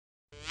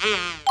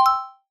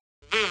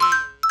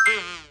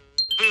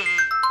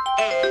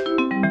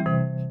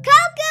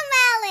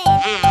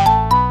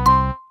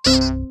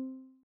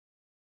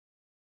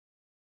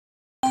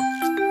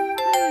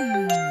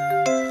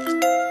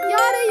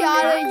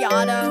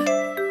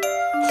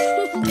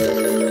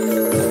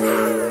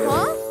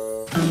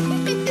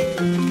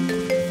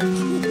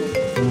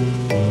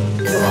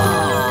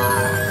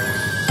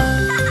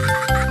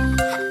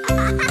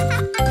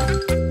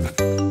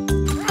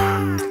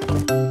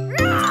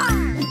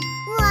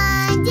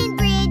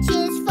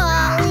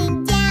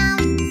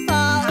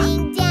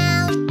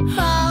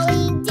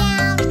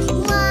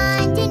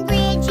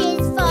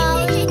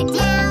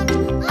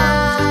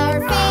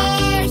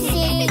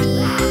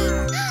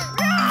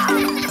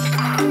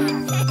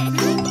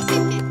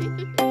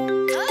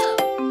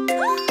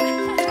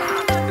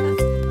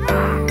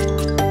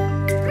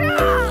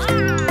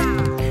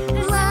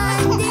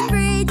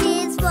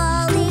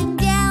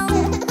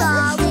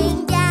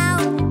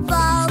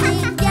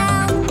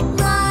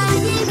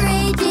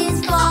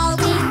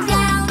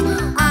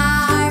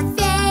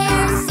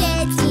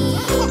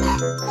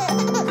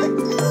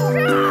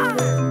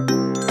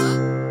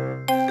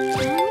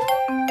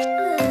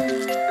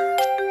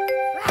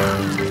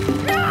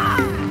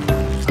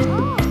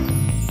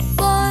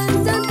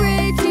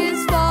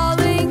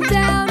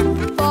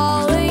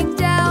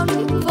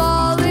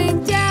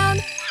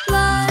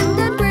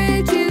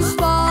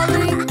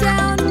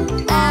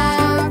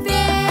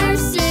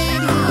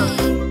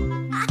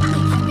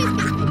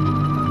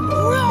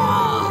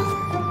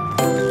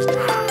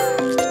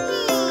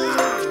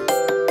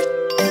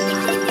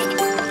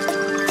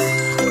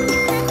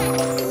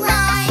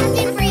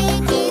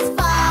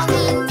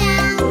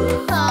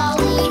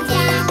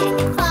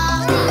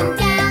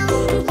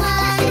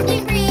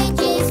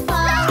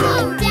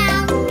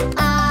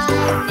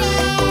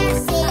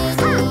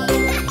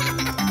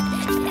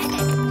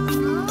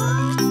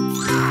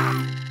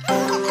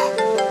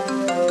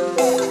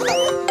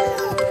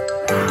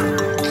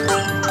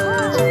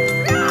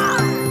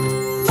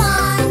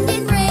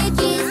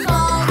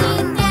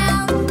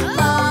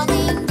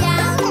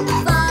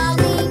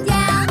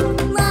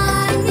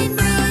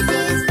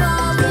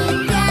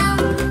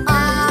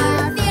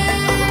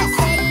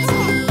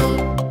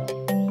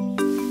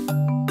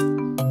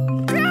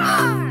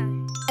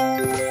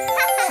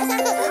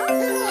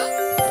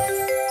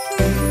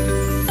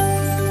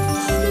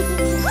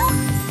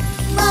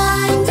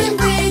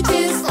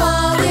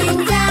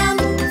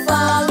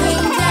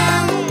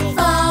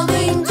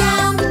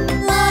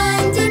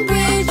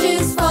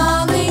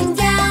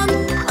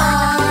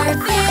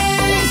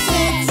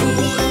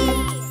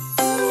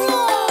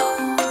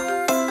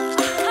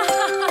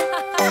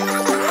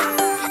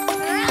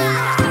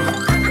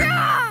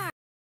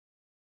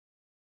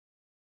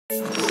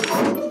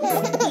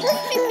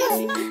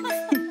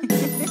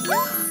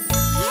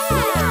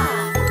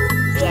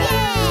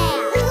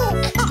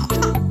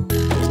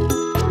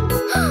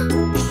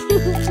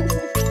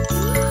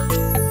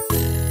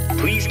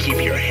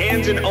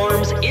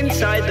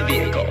inside the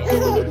vehicle.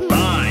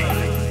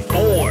 5,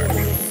 4,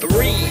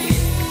 3,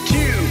 2,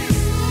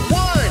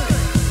 1,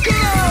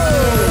 go!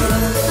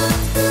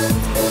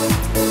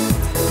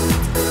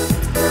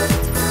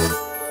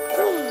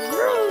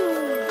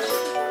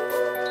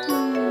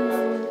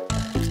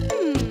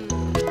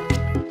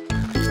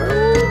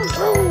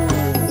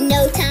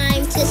 No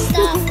time to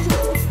stop.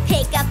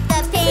 Pick up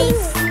the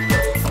pace.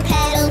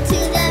 Pedal to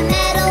the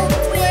metal.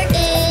 We're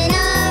in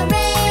a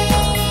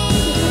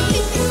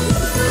race.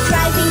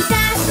 Driving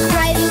fast,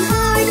 driving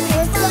hard.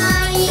 We're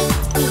flying.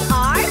 We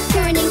are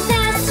turning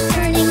fast,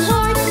 turning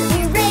hard.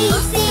 We're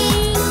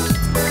racing.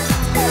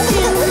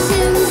 Zoom,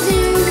 zoom,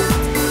 zoom.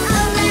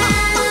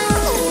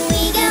 Around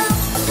we go.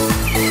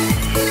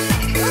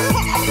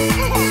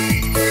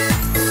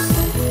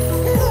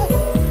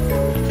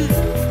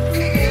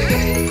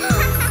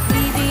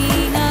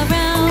 Weaving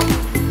around,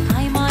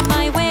 I'm on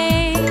my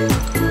way.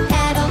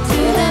 Pedal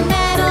to the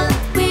metal.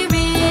 We're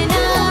in a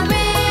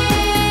race.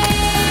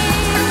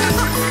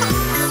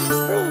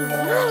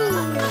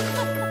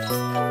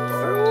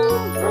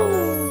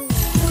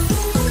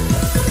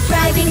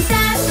 Driving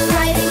fast,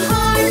 driving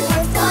hard.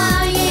 We're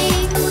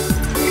flying.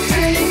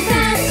 Turning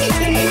fast,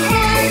 turning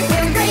hard.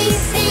 We're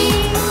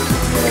racing.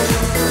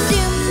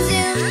 Zoom,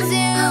 zoom,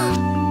 zoom.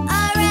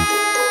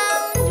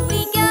 Around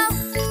we go.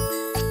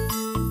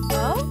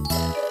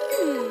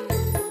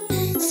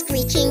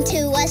 Screeching to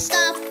a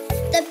stop,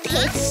 the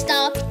pit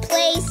stop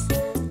place.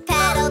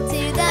 Pedal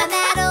to the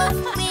metal,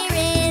 we're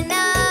in a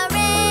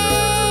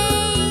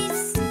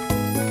race.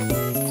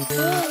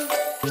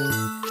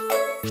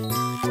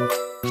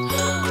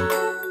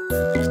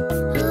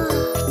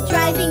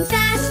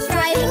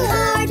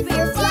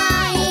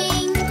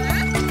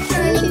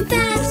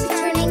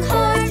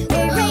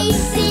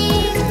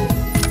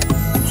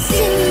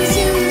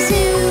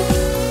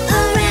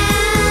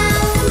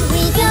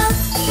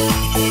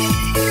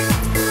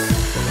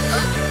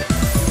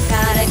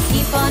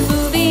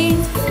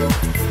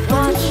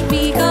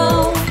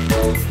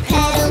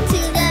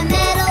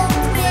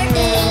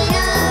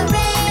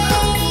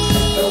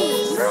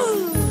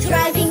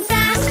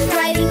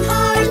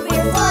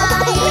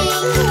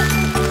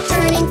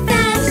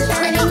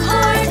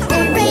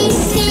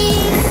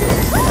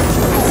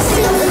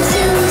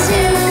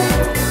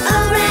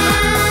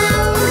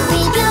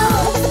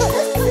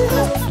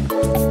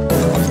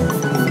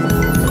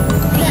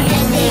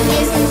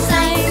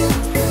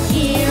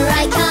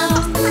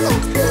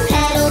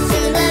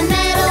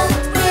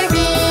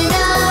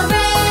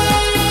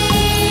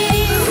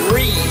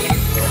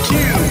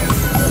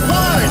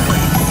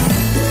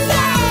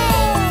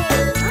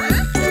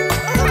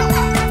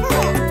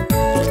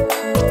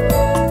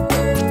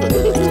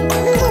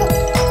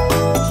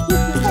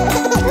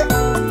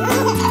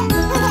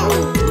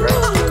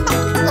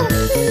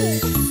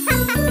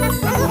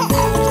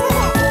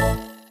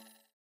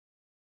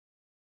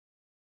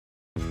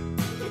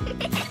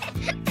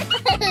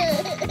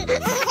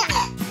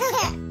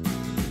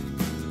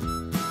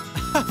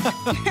 Old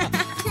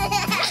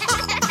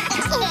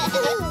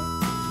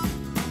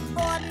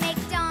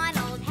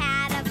MacDonald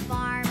had a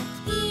farm,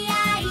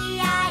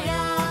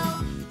 E-I-E-I-O.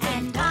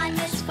 And on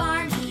this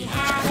farm he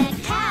had a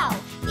cow,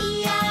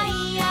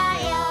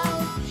 E-I-E-I-O.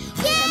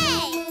 Yay!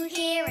 A moo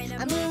here and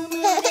a moo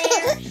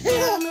there,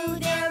 here a moo,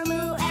 there a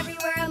moo,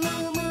 everywhere a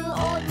moo moo.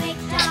 Old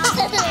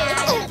MacDonald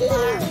had a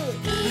farm,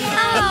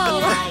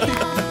 E-I-E-I-O.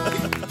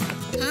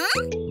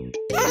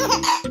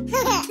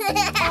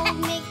 Old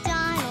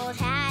MacDonald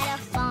had a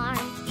farm,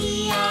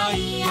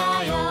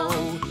 E-I-E-I-O.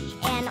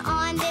 And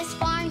on this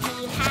farm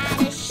he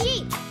had a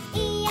sheep,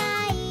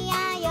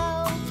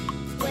 E-I-E-I-O.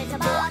 With a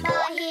ba-ba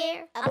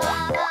here, a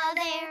ba-ba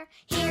there,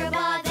 here a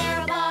ba,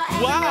 there a ba,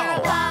 everywhere a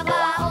ba-ba.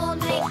 Old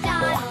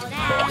MacDonald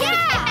had a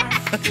farm,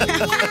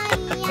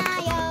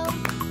 E-I-E-I-O.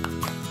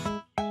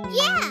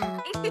 Yeah!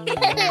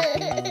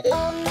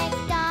 Old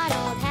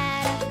MacDonald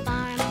had a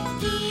farm,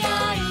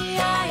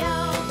 E-I-E-I-O.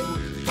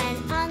 And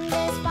on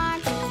this farm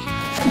he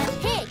had a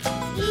pig,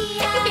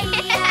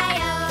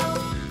 E-I-E-I-O.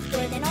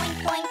 With an oink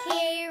oink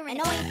here, an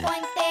oink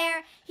oink there,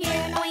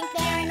 here an oink,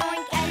 there an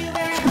oink,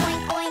 everywhere an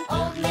oink oink.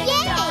 Old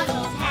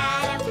MacDonald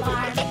had a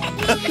farm,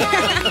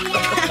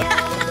 E-I-E-I-O.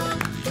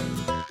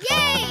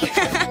 Yay!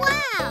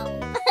 Wow!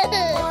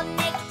 Old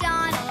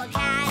MacDonald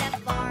had a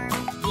farm,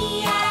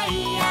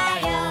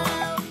 E-I-E-I-O.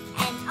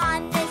 And on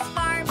this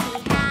farm he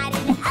had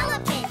an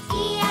elephant,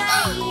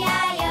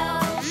 E-I-E-I-O.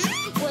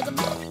 With a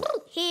bloop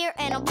bloop here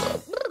and a bloop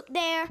bloop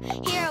there,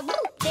 here a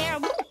bloop, there a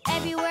bloop,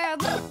 everywhere a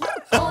bloop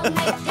bloop. Old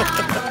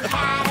MacDonald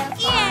had a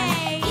farm,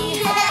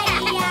 E-I-E-I-O.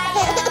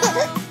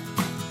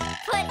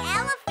 But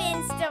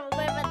elephants don't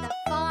live at the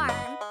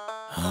farm.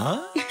 Huh?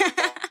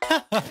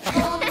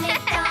 Old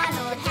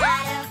MacDonald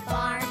had a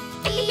farm,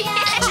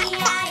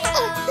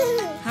 E-I-E-I-O.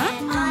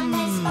 And on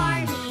this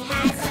farm he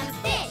had some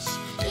fish,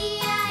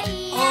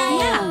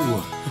 E-I-E-I-O.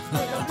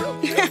 With a bloop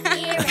bloop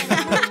here and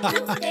a bloop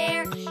bloop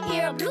there,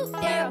 here a bloop,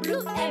 there a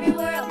bloop,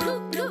 everywhere a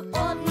bloop bloop.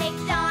 Old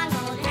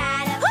MacDonald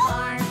had a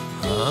farm,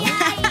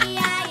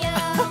 E-I-E-I-O.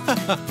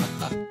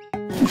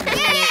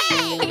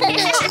 Yay!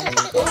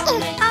 Old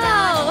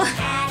MacDonald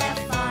had a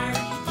farm,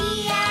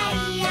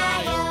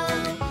 E-I-E-I-O.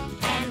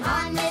 And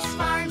on this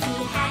farm he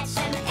had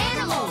some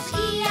animals,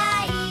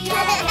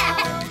 E-I-E-I-O.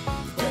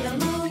 With a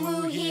moo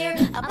moo here,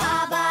 a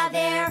ba-ba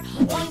there,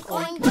 oink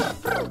oink, bloop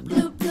bloop,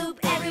 bloop bloop,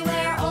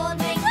 everywhere. Old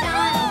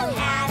MacDonald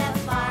had a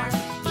farm,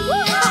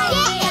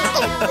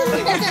 E-I-E-I-O.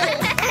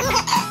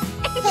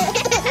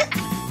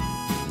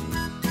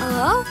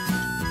 Oh?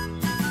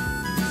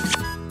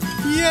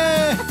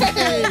 Yay!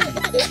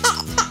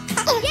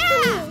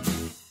 Yeah!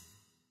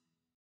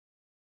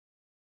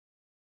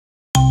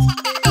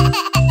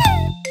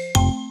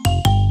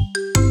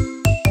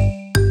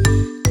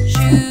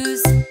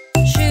 Shoes,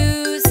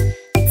 shoes,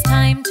 it's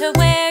time to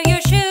wear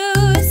your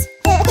shoes.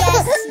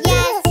 Yes,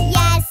 yes,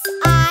 yes,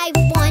 I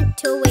want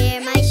to wear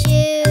my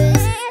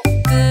shoes.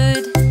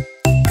 Good,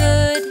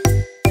 good,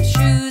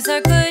 shoes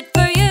are good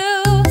for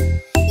you.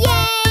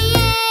 Yay,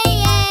 yay,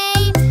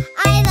 yay,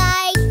 I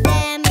like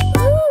them.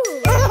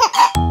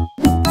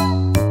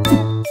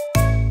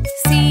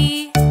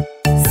 See,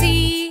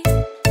 see,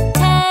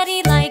 Teddy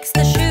likes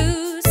the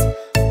shoes.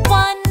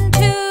 1,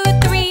 2,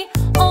 3,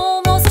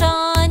 almost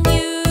on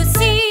you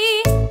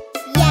see.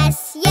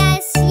 Yes,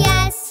 yes,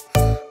 yes,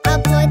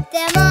 I'll put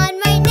them on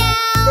right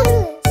now.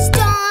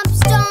 Stomp,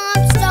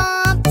 stomp,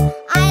 stomp,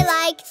 I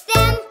like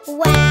them,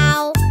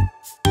 wow.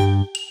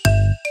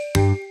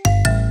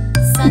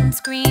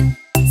 Sunscreen,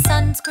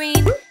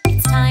 sunscreen,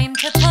 it's time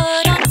to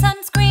put on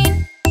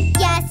sunscreen.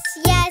 Yes,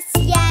 yes,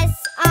 yes,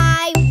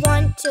 I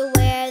want to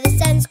wear the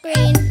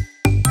sunscreen.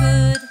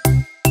 Good,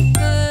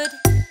 good,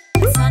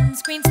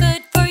 sunscreen's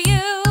good for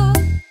you.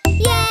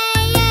 Yay,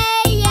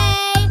 yay,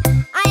 yay,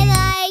 I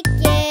like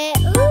it,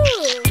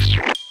 ooh.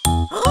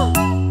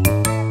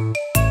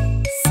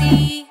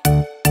 See,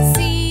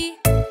 see,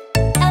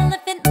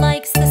 elephant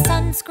likes the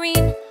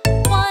sunscreen.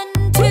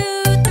 1,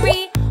 2,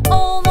 3,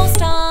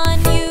 almost on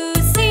you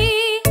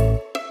see.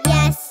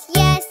 Yes,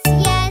 yes,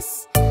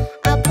 yes,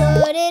 I'll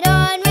put it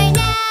on right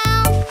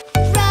now.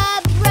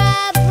 Rub,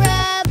 rub,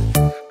 rub,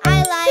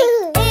 I like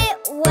it,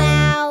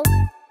 wow.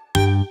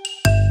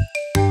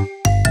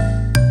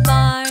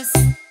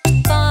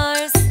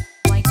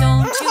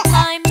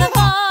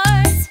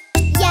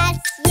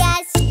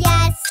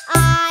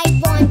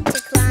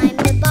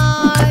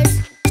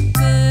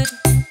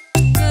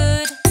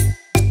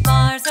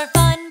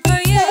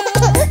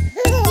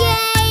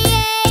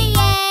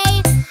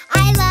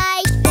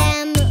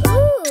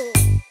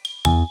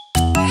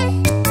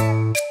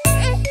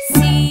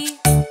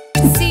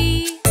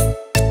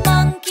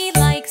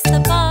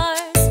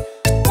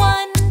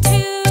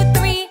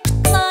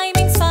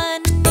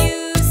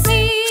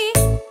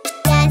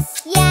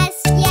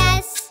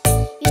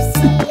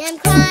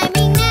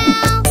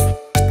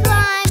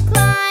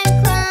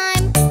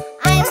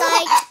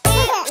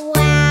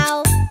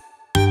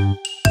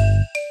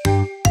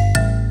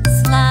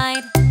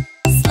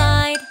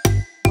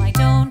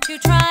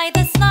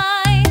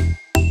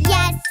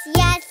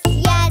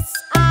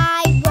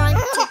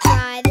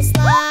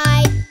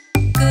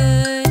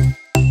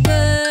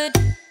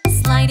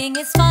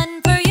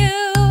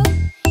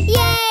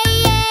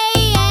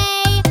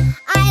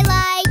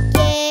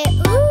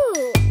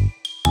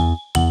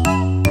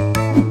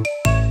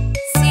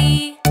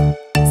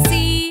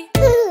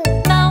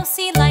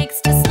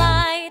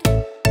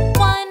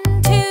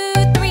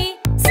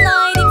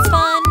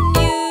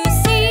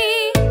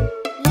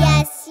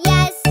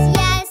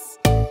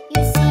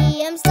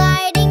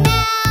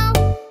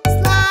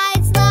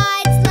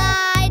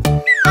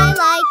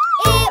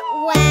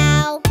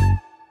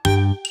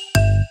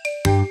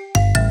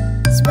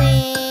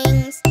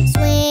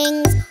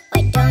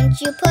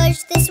 Won't you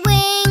push the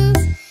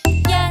swings?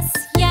 Yes,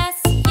 yes,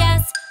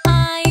 yes,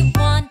 I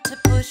want to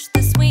push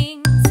the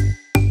swings.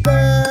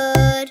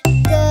 Good,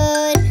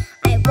 good.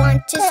 I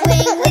want to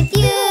swing with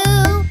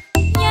you.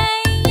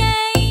 Yay,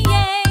 yay,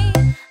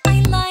 yay,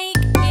 I like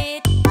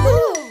it.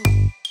 Woo!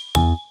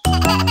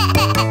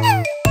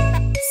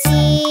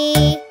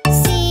 See,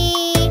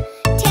 see,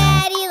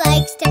 Teddy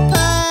likes to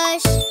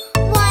push.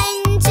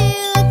 1, 2,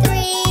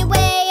 3,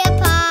 way up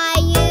high,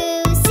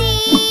 you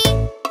see.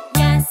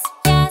 Yes,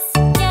 yes,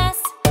 yes,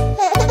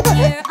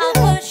 here I'll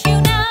push you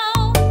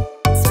now.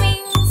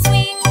 Swing,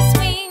 swing,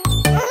 swing,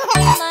 I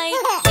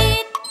like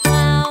it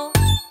now.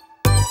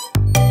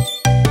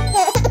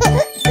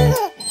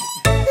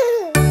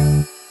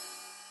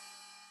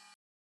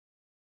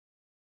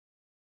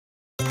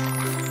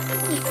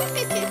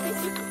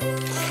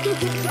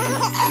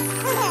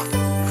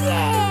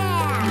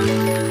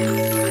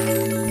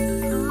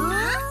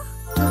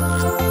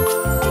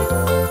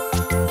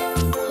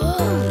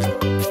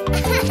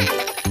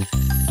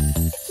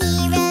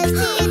 Heroes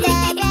to the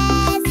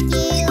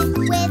rescue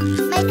with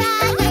my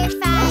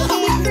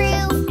fire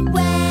crew.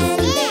 When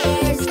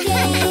there's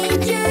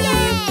danger,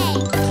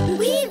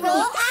 we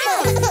roll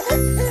out.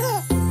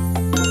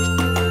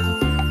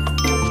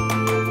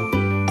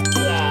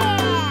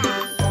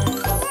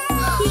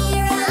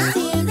 Heroes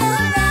to the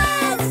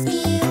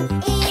rescue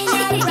in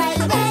a bright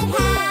red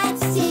hat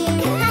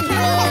suit.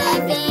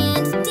 Brave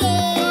and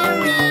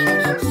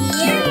daring,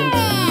 here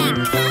we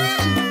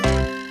come.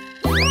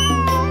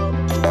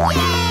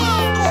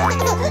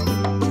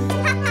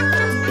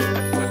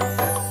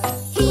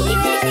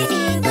 Heroes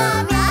to the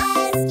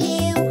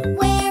rescue,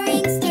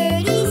 wearing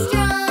sturdy,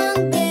 strong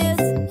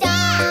boots.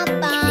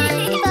 Stomp on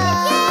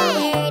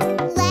forward,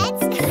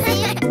 let's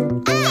suit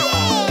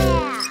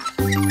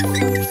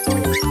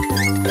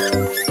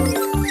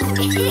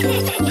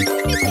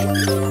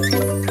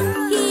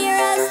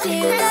Heroes to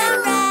the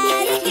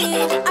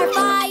rescue, our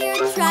fire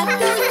truck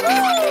goes woo!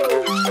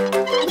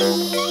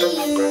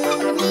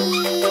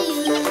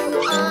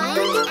 On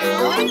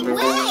our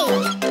way!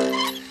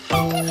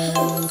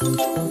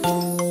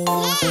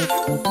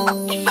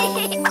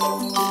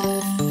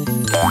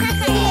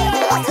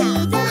 Heroes to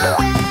the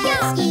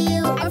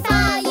rescue, our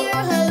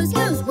fire hose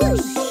goes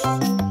whoosh!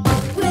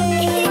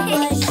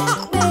 Whoosh,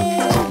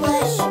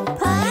 whoosh,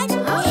 put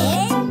it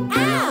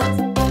out!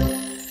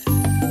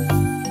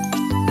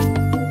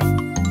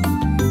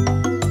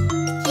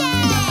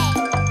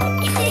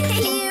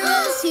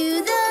 Heroes to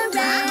the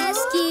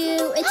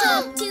rescue. It's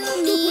up to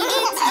me,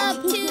 it's up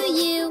to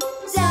you.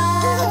 So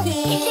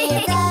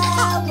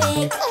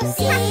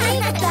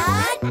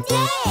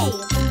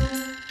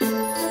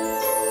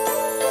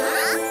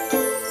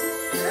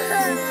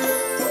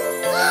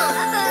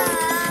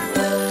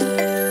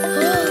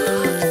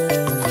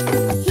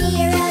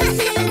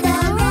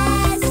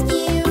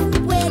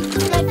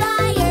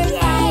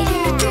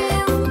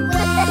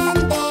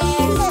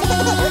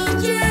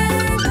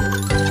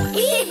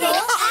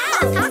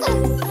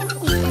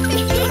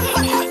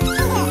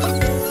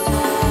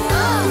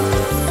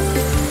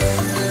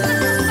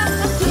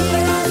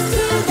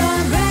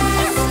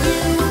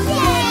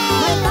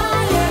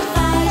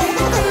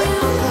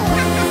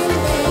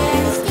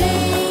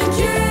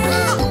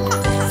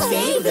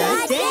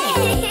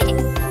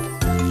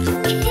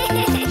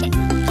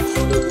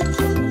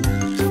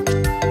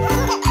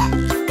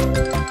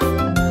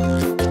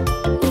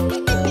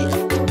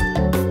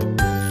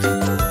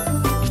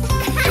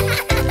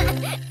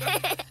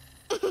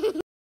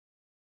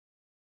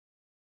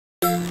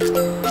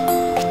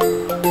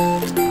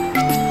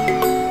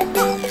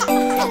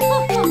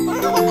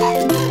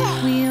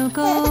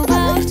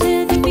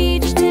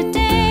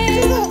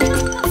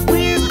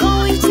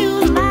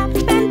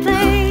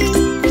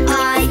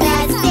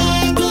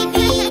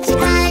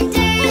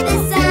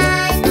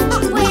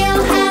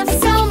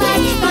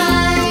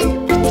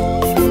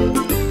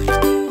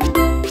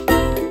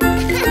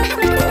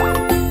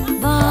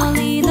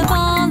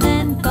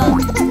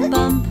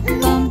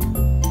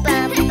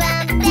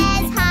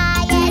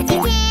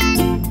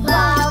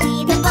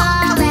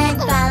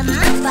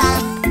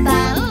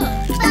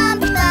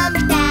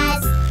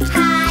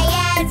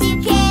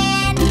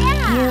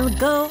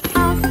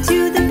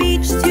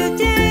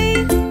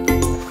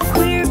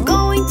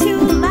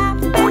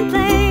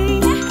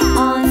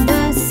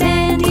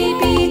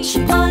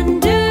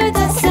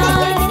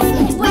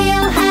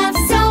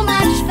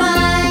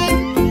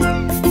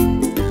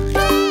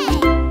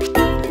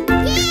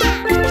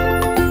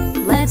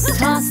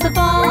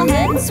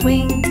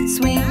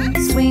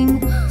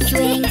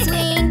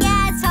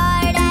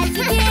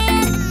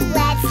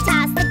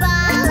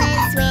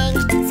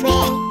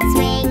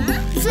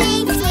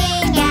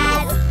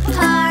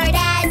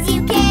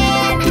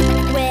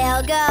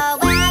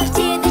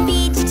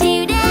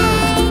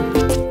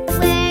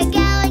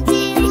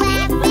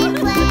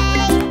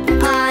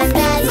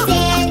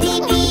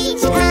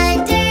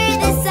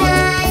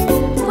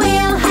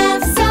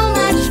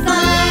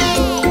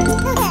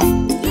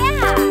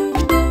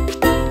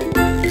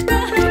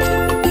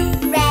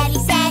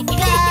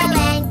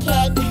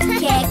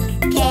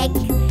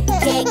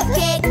Kick,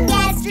 kick,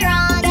 as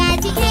strong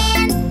as you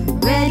can.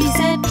 Ready,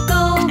 set,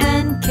 go,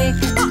 and kick,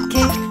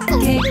 kick,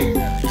 kick.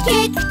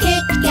 Kick,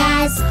 kick,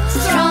 as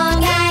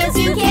strong as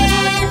you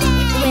can.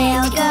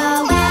 We'll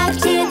go out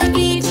to the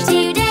beach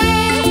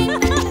today.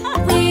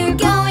 We're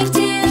going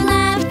to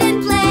laugh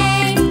and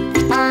play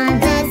on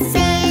the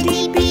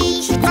sandy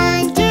beach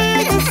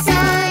under the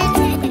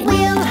sun.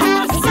 We'll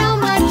have so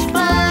much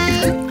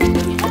fun.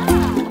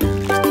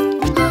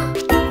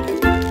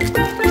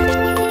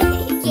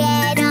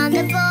 Get on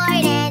the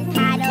board and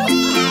paddle,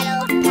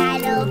 paddle,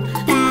 paddle,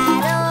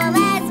 paddle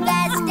as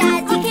best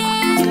as you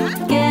can.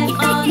 Get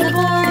on the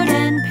board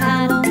and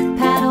paddle,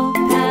 paddle,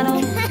 paddle.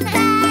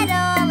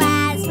 Paddle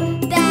as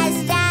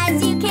best as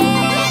you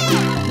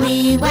can. We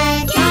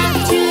went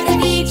out to the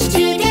beach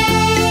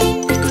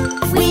today.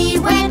 We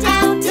went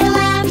out to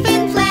laugh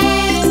and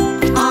play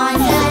on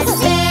the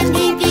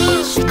sandy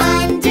beach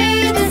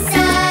under the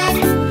sun.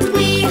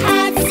 We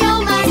had so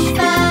much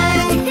fun.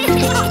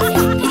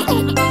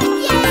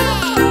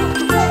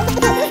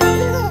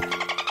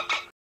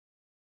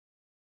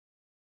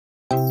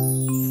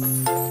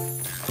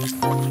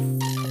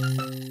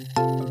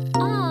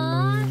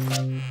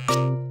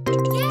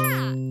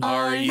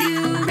 Are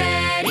you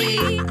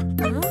ready?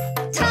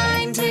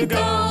 Time to go.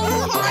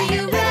 Are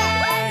you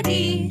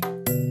ready?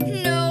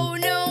 No,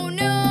 no,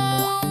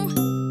 no.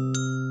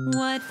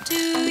 What do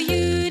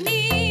you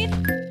need?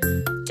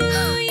 Do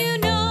you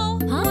know?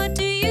 What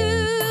do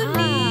you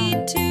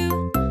need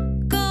to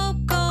go,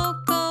 go,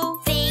 go?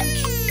 Think,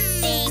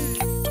 think,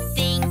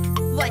 think.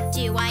 What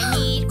do I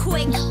need?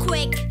 Quick,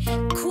 quick,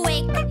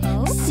 quick.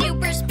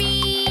 Super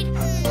speed.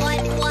 What?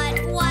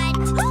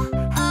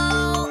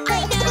 Oh, I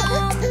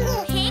know.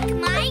 Pick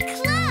my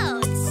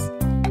clothes.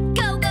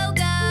 Go, go,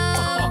 go.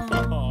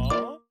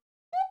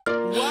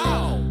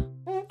 Wow!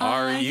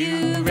 Are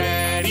you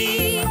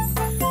ready?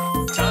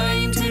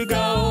 Time to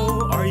go.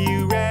 Are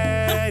you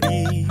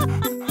ready?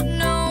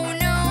 No,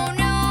 no,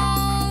 no.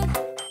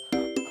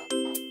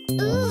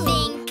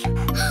 Think,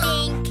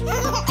 think,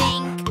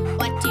 think.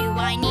 What do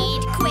I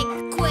need? Quick,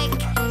 quick,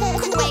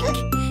 quick.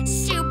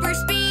 Super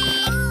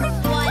speed.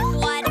 What?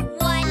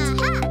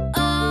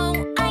 Oh,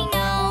 I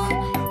know.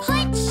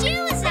 Put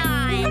shoes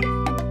on.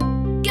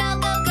 Go,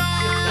 go, go.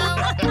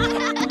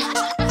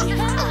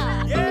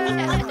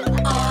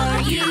 Are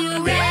you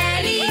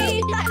ready?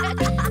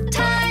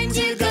 Time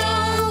to go.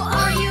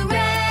 Are you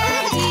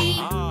ready?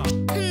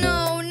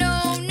 No, no,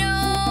 no.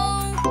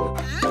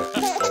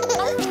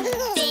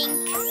 Think,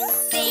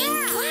 think,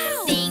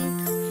 think.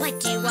 What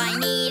do I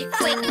need?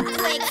 Quick,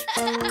 quick,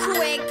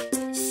 quick.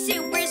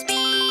 Super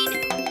speed.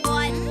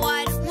 What?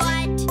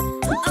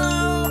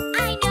 Oh,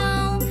 I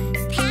know.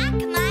 Pack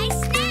my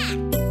snack.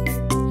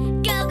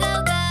 Go, go,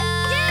 go.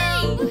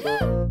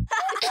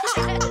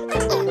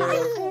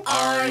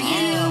 Are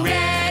you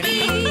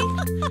ready?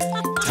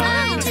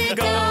 Time to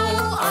go.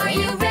 Are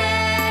you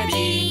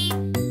ready?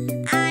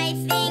 I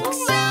think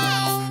so.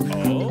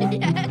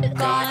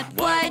 Got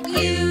what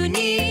you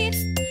need?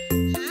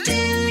 Do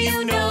you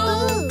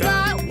know?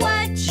 Got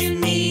what you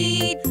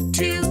need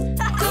to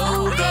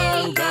go,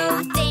 go,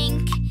 go.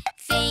 Think,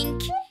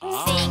 think,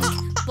 think.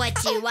 What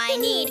do I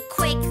need?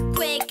 Quick,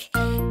 quick,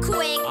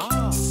 quick.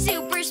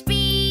 Super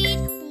speed.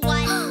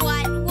 What?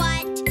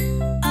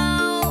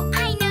 Oh,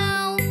 I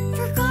know.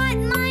 Forgot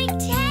my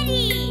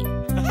teddy.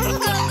 Go,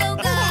 go,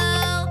 go.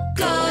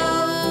 Go,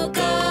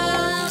 go,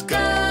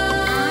 go.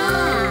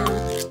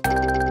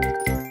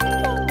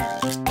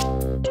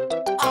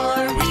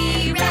 Are we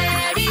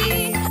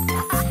ready?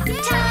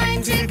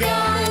 Time to go.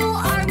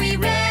 Are we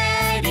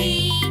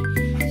ready?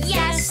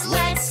 Yes,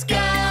 let's go.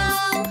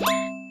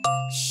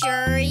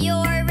 Sure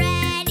you're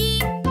ready?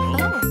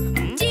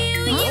 Do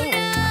you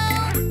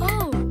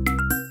know?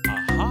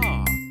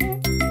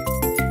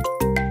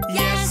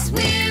 Yes,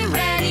 we're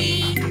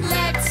ready.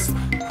 Let's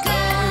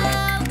go,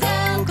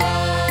 go, go.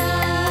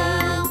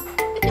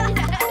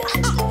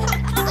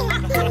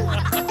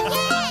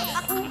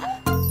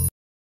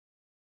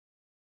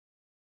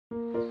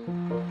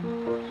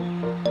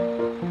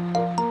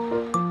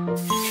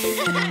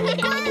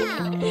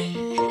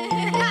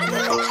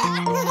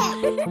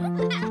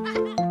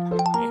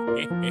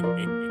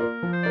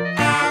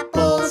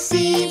 Apple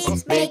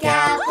seeds make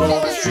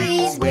apple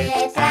trees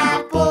with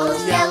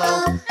apples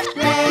yellow,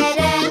 red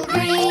and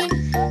green,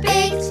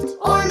 baked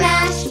or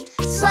mashed,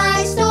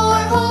 sliced or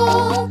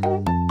whole.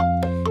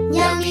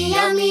 Yummy,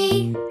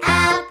 yummy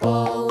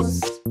apples.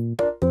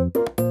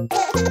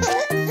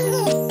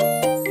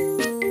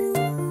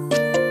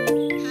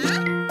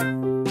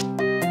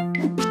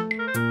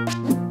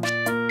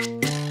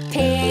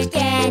 Pick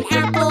an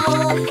apple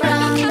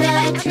from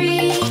the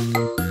tree.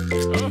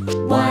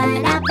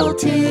 1 apple,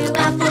 2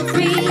 apple,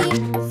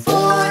 3, 4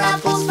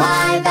 apples,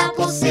 5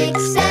 apples,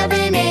 6,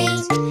 7,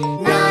 8,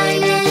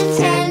 9 and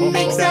 10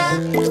 makes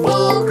a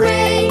full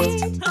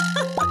crate.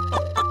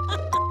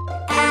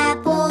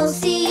 Apple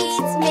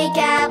seeds make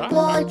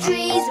apple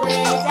trees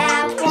with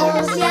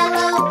apples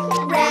yellow,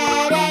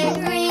 red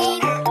and green,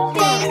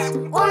 baked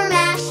or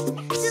mashed,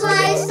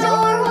 sliced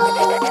or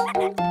whole.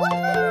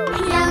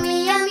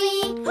 Yummy,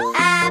 yummy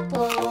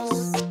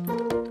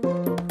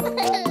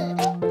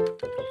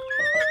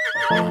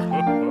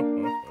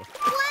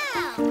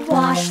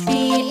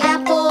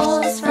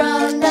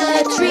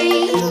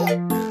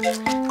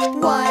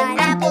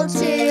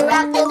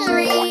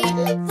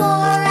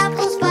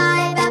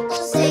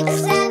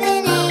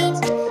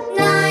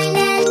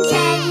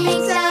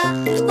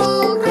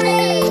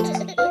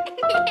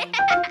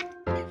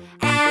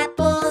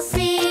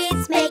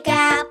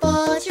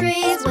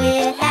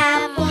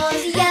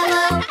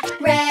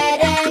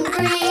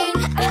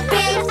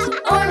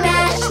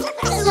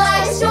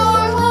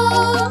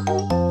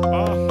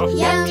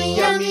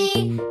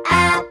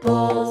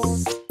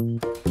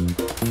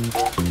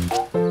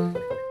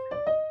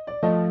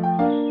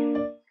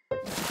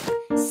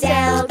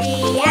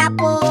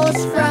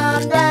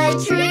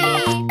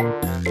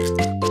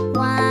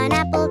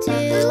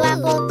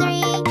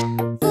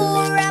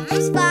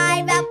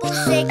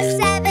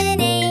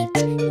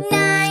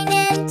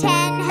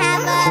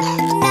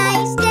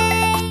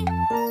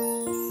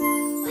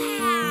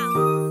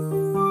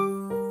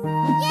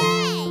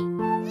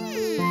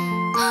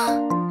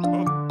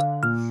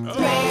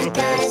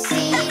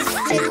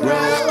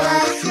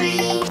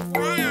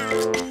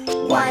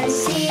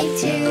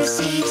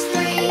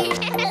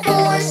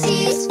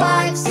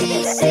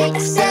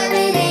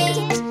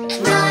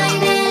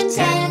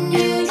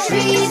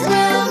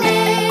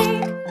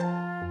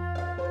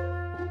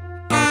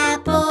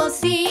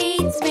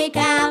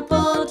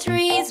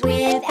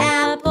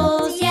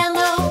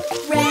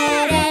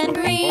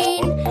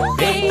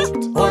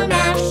baked or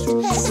mashed,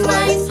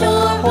 sliced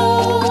or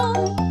whole.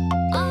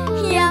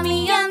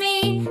 Yummy,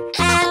 yummy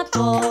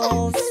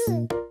apples.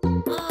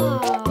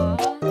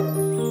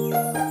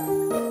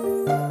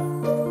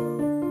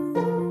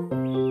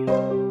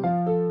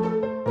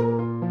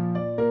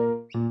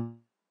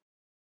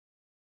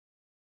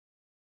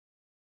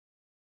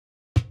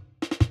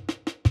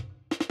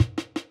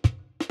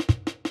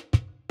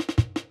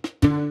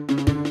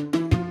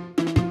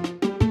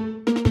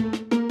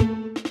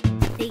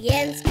 The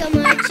ants go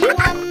marching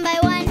one by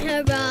one,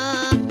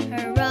 hurrah,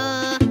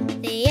 hurrah.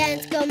 The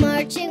ants go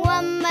marching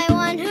one by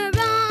one,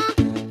 hurrah,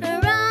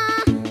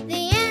 hurrah.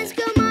 The ants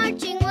go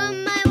marching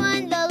one by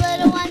one. The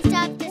little one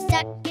stopped to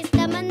suck his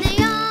thumb, and they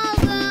all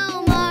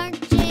go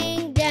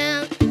marching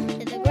down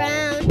to the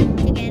ground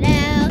to get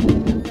out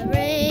of the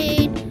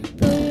rain.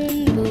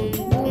 Boom, boom,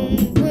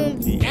 boom,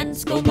 boom. The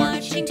ants go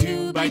marching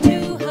two by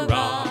two,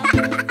 hurrah,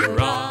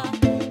 hurrah.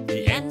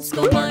 The ants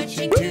go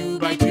marching two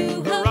by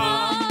two,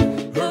 hurrah,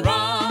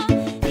 hurrah.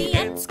 The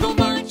ants go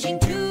marching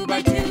two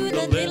by two.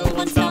 The little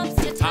one stops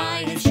to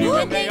tie his shoe,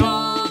 and they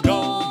all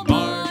go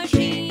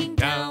marching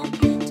down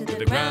to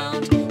the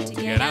ground to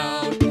get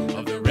out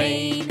of the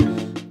rain.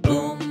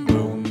 Boom,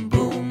 boom,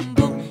 boom,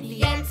 boom.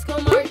 The ants go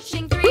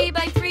marching three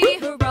by three,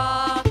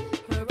 hurrah,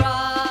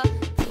 hurrah.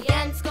 The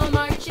ants go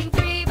marching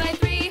three by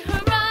three,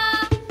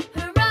 hurrah,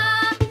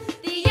 hurrah.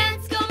 The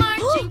ants go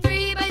marching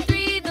three by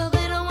three. The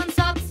little one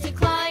stops to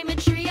climb a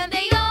tree, and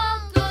they all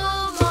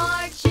go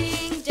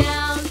marching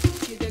down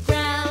to the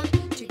ground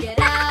to get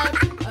out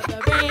of the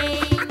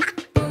rain.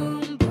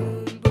 Boom,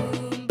 boom,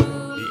 boom, boom.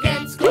 The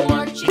ants go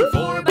marching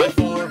four by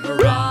four,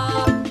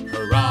 hurrah,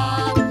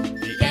 hurrah.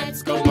 The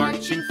ants go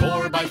marching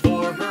four by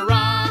four,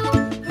 hurrah,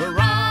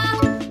 hurrah.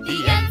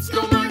 The ants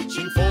go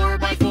marching four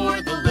by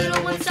four. The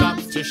little one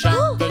stops to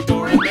shut the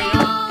door, and they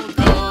all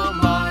go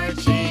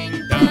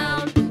marching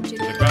down to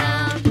the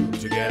ground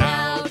to get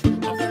out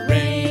of the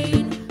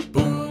rain.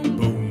 Boom,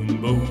 boom,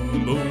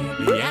 boom,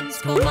 boom. The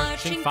ants go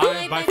marching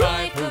five by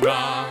five,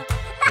 hurrah,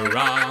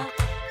 hurrah.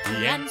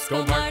 The ants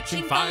go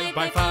marching five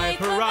by five,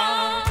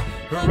 hurrah,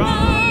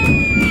 hurrah.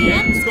 The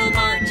ants go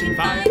marching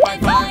five by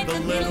five. The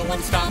little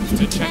one stops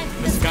to check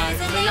the skies,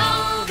 and they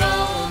all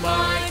go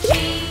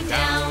marching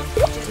down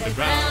to the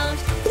ground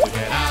to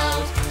get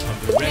out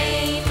of the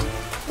rain.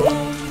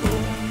 Boom,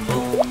 boom,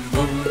 boom,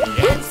 boom.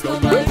 The ants go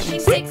marching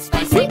six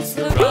by six,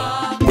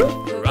 hurrah,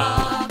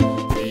 hurrah.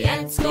 The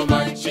ants go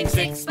marching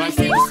six by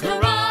six,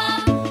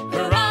 hurrah,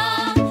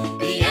 hurrah.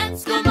 The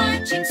ants go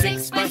marching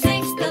six by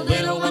six. The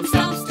little one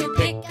stops to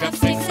pick up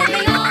sticks, and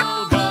they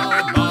all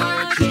go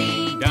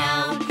marching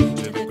down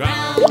to the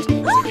ground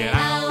to get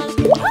out of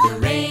the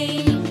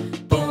rain.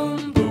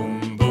 Boom,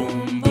 boom,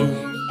 boom,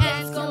 boom. The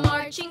ants go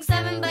marching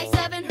seven by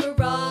seven,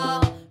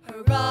 hurrah,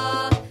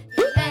 hurrah.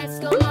 The ants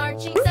go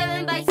marching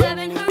seven by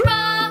seven,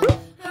 hurrah,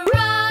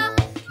 hurrah.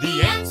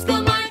 The ants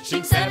go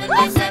marching seven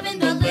by seven.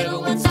 The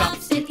little one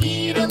stops to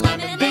eat a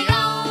lemon. They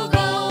all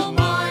go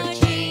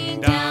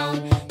marching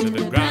down to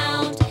the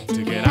ground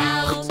to get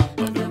out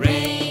of the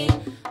rain.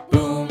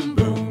 Boom,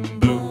 boom,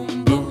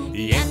 boom, boom.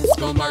 The ants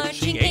go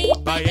marching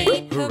eight by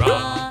eight,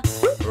 hurrah,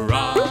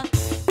 hurrah.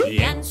 The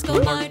ants go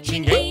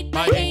marching eight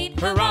by eight,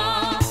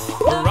 hurrah,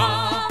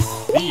 hurrah.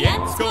 The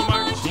ants go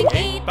marching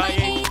eight by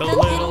eight. The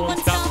little one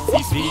stops,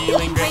 he's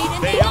feeling great.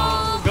 They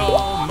all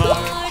go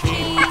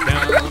marching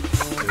down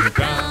to the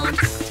ground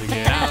to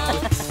get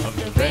out of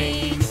the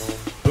rain.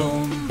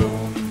 Boom,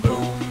 boom,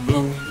 boom,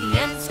 boom. The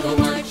ants go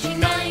marching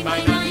nine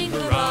by nine,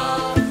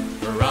 hurrah,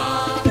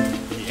 hurrah.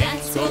 The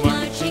ants go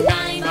marching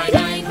nine by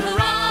nine,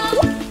 hurrah,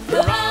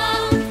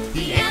 hurrah.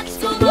 The ants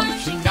go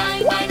marching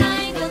nine by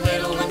nine. The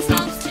little one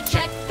stops to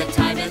check the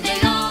time, and they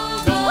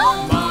all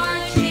go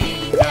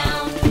marching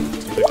down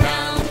to the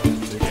ground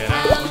to get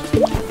out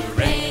of the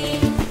rain.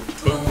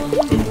 Boom,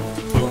 boom,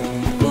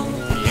 boom, boom.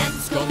 The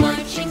ants go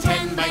marching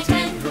 10 by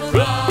 10,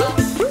 hurrah,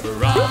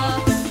 hurrah.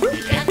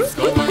 The ants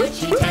go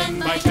marching 10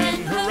 by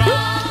 10,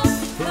 hurrah,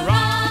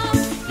 hurrah.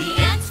 The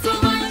ants go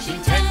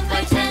marching 10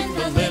 by 10.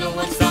 The little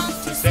one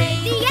stops to say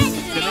the end.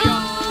 They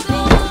all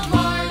go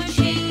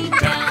marching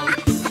down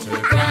to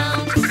the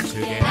ground to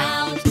get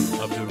out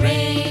of the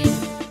rain.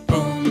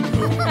 Boom,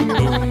 boom,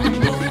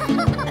 boom, boom.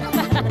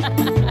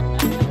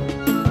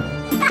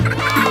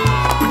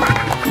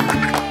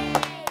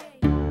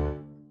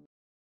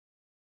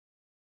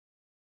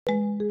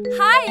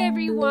 Hi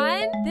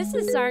everyone! This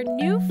is our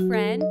new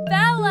friend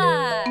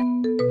Bella.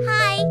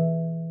 Hi.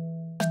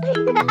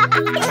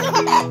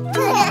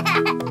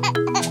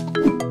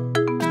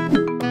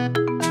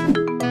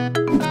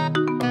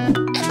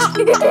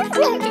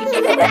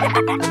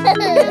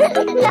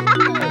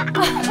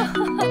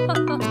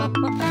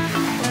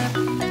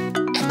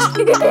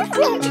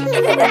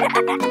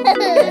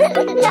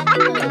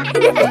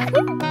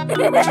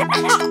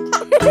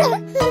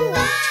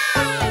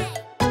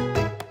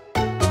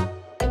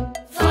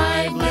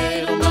 Five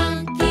little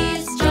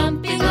monkeys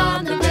jumping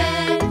on the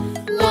bed.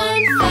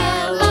 One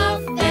fell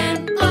off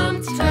and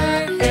bumped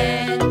her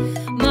head.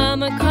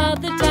 Mama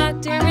called the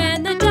doctor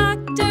and the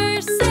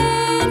doctor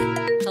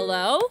said,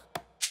 "Hello?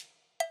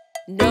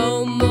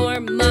 No more more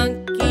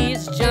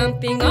monkeys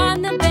jumping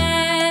on the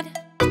bed.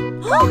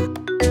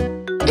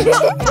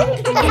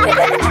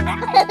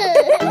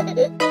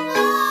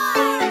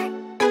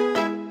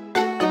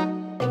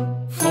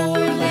 4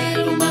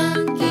 little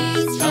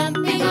monkeys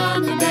jumping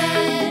on the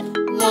bed.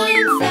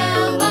 One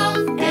fell off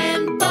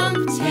and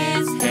bumped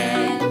his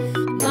head.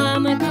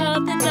 Mama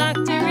called the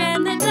doctor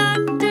and the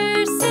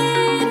doctor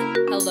said,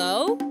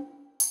 hello?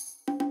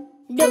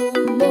 No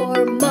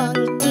more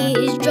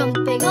monkeys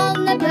jumping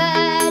on the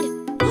bed.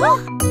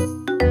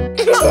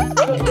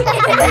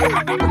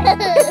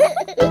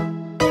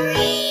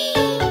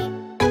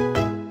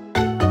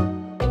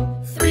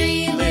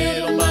 3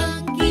 little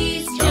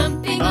monkeys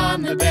jumping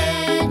on the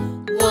bed.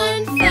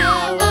 One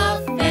fell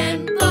off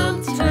and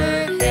bumped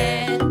her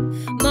head.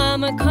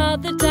 Mama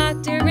called the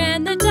doctor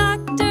and the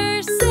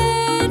doctor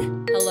said,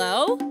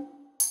 hello?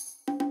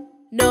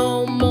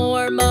 No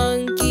more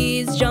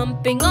monkeys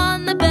jumping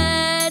on the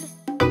bed.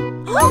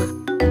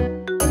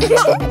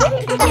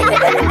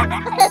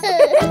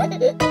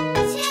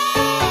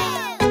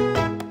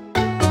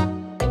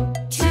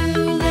 2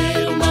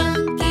 little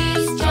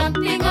monkeys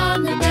jumping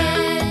on the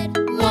bed.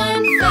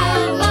 One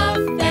fell off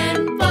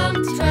and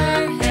bumped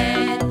her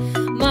head.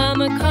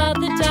 Mama called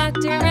the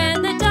doctor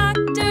and the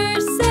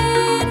doctor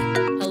said,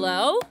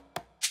 hello?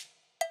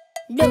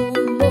 No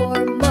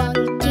more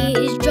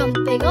monkeys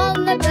jumping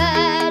on the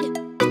bed.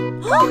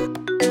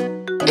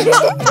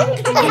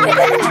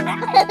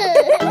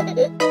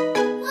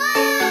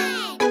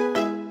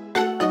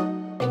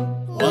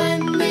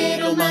 1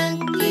 little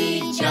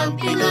monkey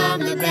jumping on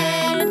the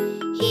bed.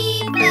 He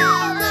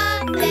fell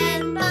off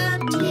and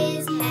bumped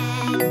his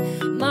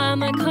head.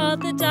 Mama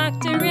called the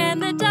doctor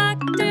and the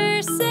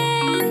doctor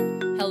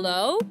said,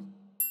 hello?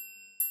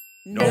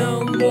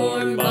 No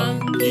more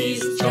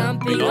monkeys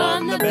jumping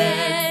on the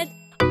bed.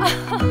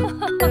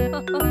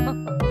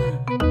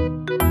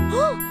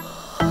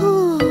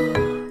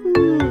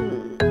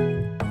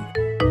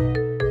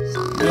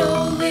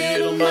 No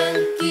little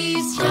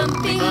monkeys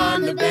jumping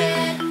on the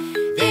bed.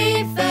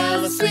 They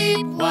fell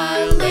asleep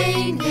while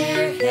laying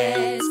their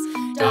heads.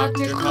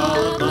 Doctor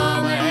called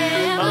Mama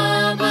and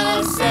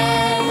Mama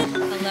said,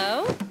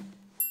 Hello?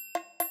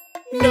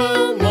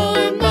 no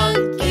more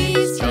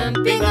monkeys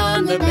jumping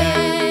on the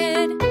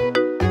bed.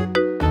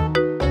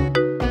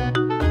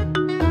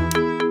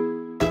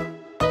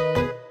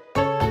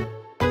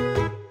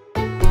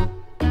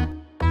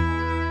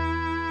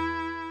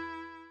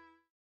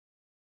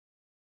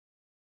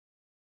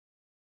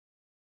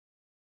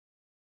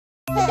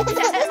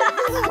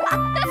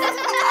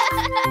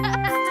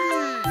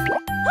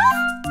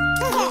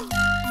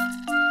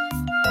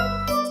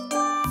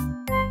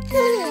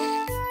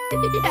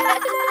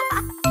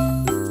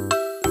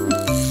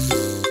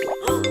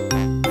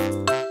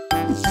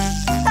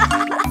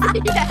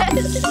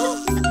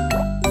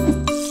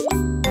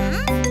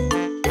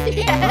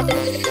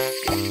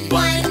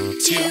 One,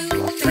 two,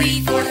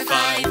 three, four,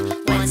 five.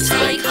 Once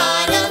I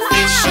caught a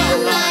fish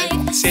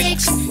alive.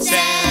 6,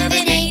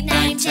 7, 8,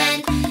 9,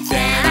 10.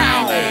 Then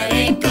I let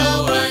it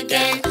go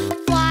again.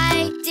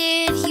 Why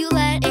did you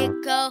let it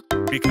go?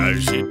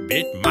 Because it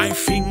bit my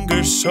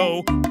finger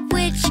so.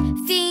 Which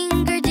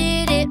finger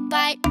did it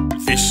bite?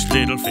 This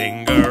little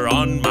finger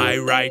on my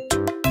right.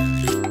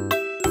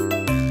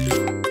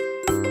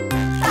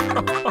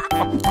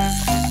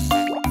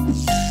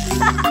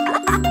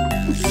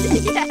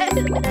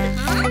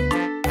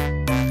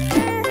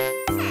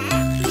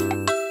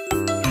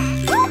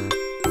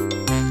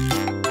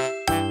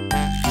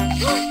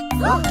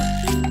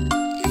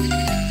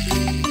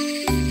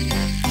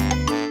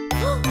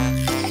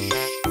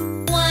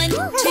 One,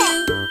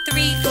 two,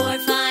 three, four,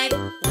 five.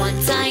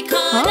 Once I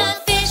caught a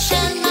fish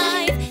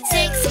alive.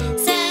 6,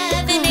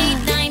 7,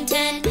 8, 9,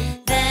 10.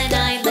 Then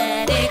I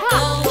let it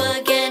go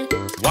again.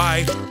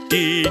 Why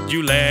did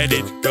you let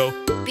it go?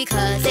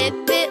 Because it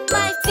bit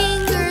my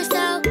finger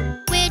so.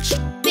 Which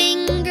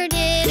finger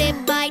did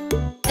it bite?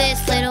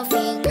 This little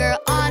finger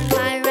on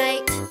my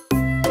right.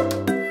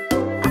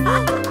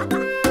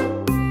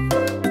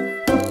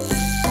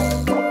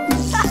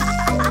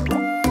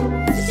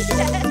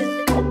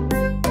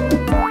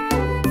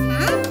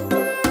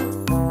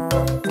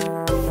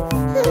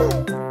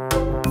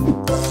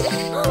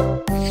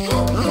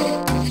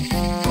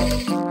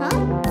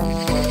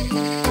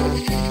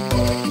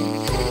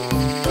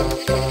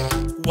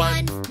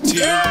 One,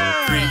 two,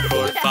 three,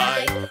 four,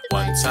 five.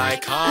 Once I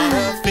caught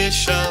a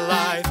fish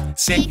alive.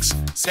 6,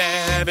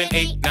 7,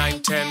 8,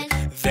 9, 10.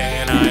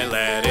 Then I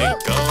let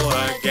it go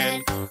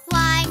again.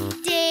 Why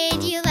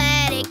did you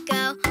let it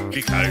go?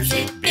 Because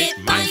it bit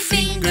my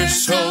finger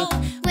so.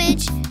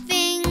 Which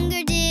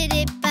finger did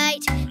it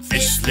bite?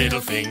 This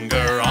little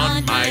finger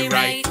on my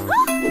right.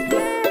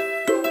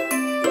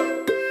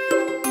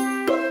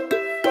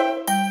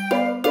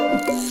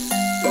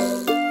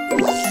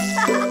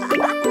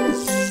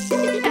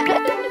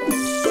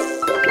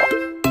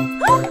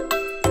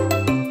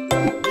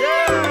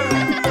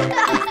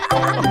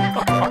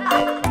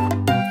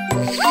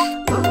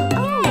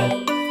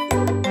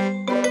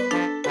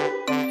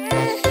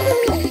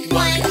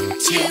 One,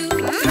 two,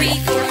 three,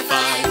 four,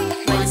 five.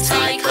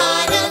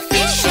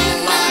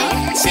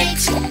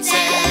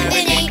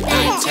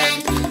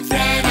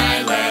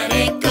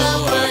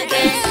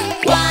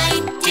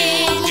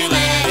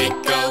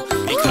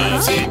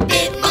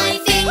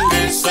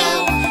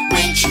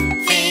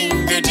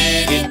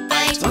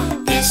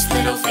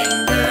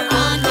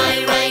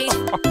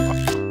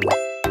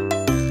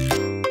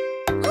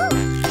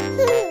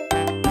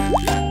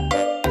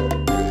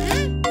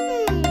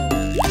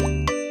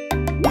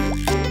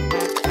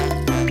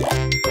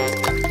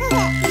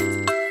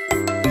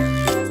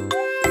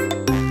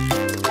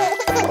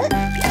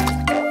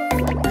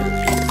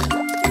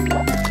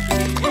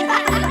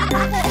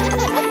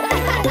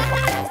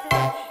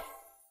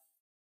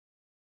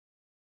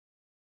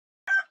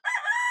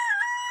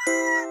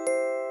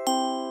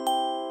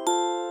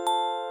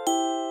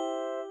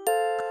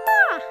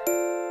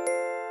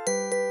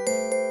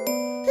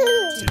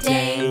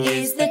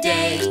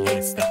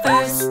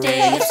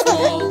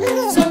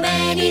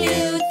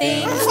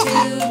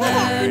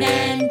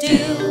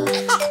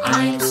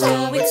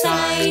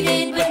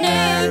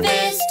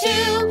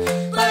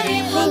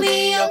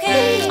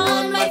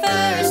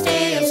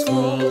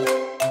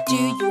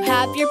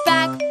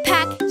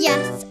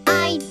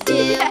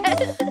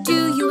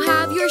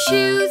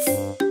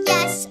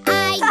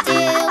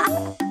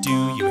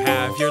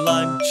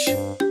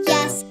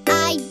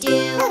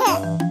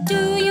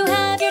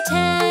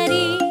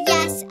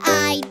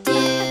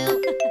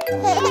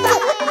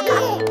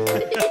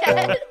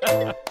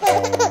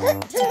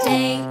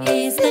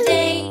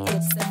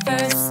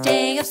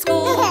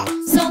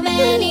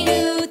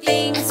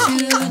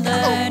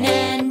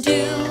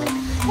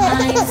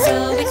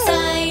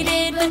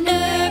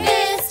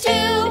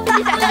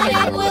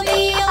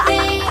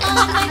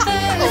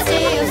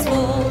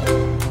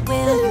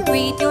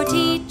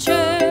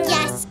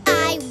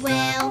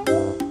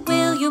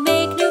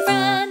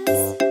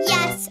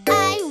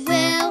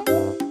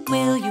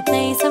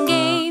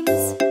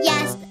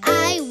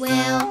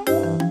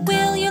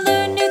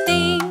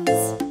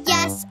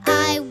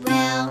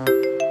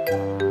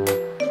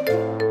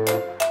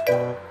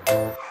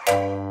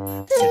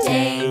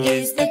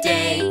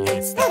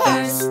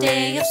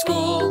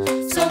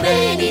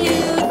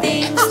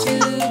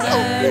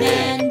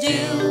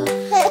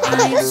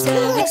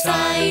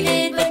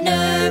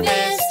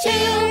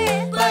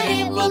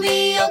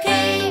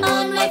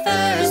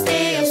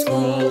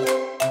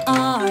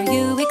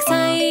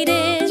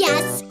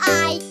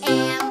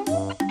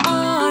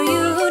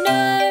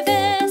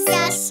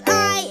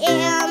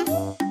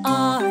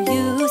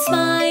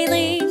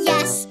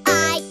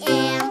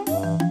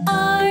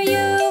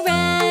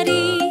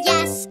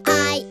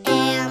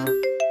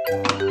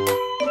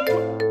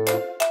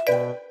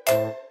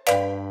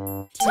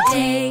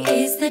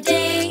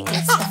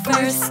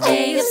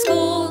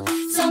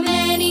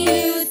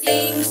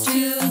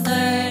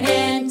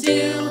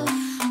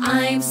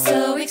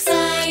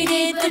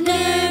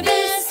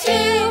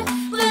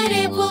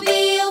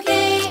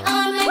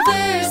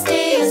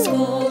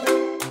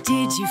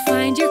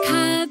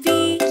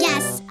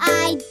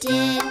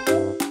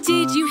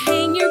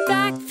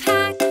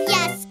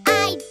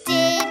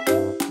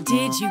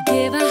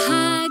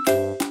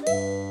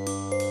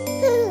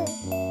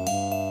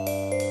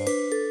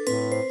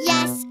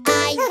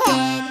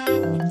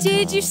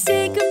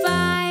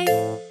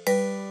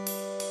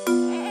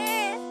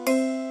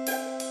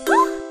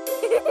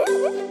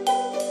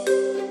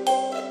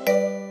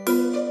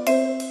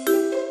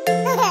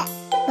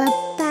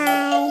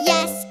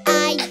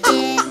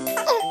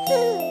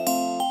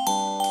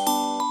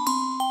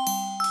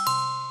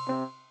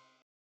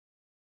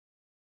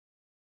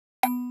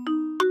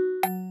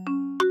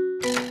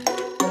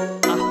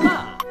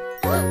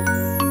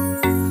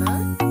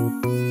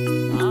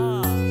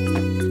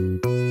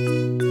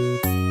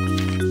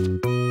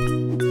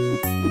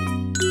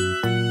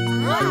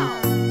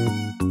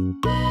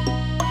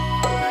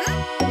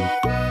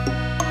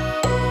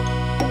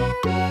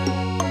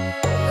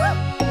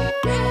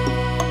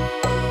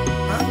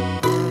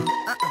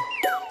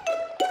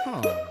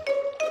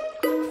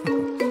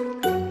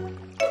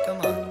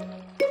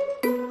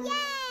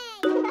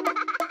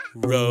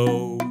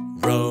 Row,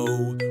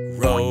 row,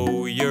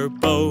 row your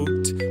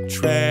boat,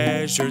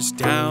 treasures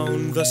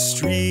down the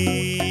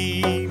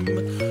stream.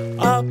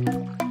 Up,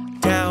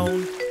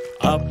 down,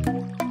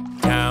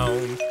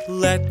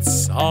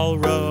 let's all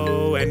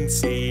row and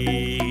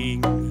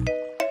sing.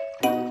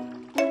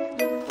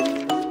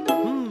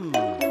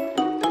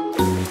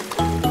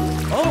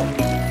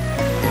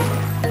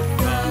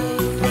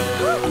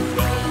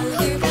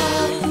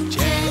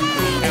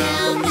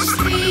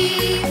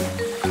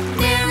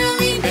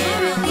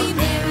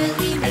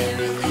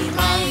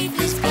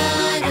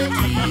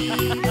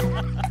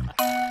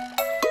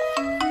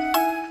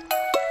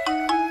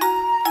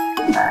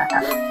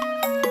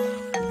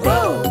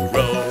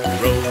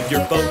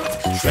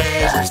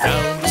 Treasures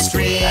down the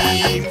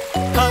stream.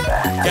 Up,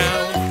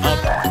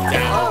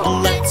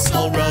 down, let's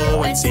all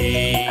row and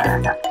sing.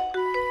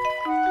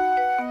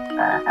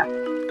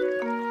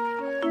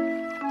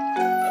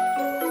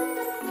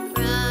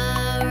 Row,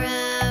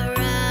 row,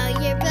 row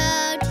your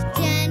boat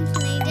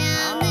gently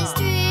down the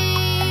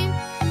stream.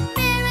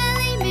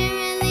 Merrily,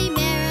 merrily,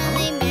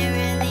 merrily,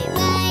 merrily,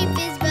 life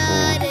is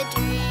but a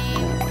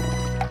dream.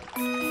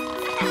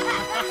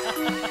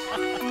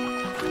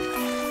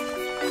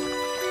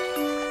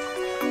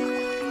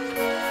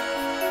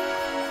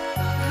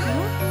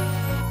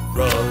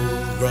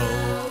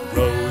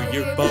 Row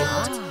your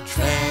boat,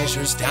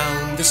 treasures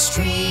down the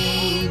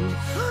stream.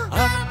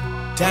 Up,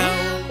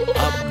 down,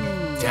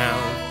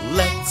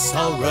 let's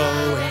all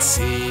row and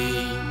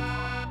sing.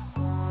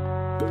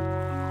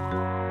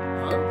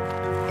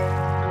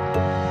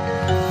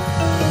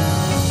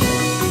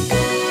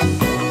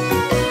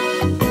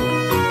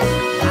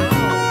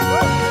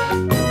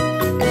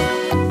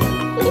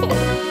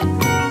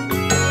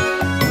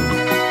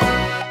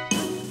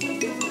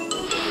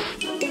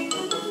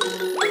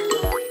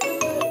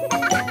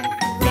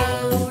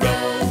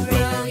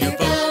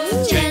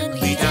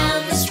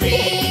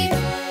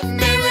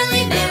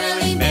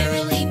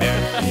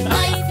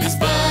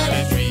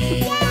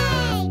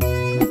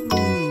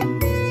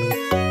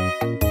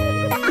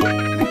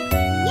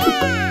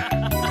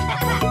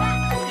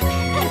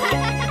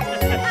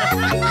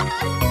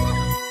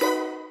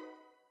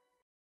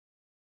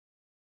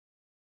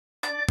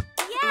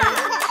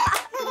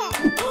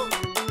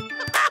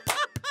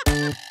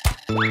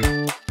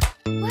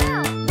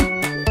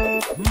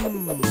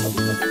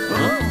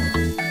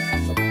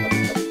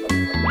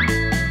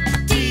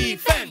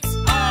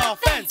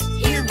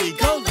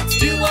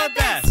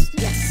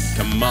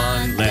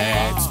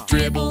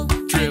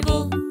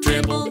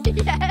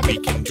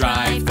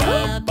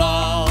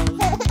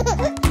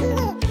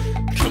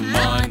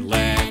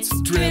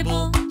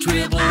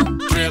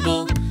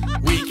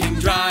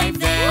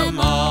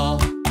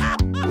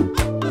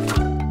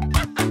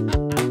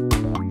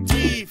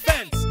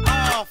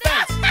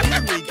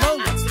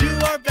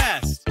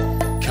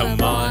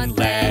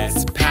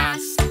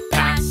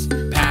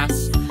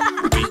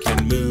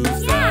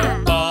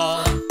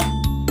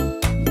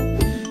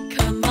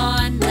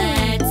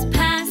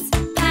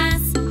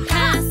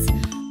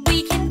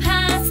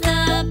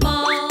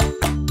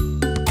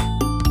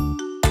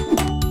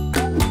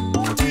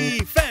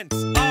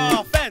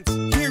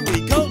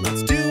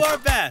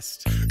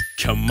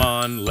 Come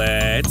on,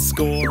 let's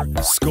score,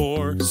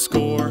 score,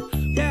 score.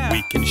 Yeah.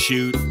 We can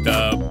shoot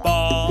the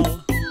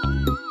ball.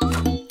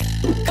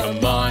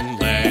 Come on,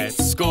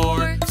 let's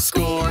score,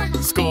 score,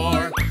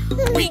 score.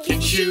 We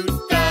can shoot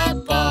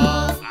the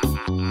ball.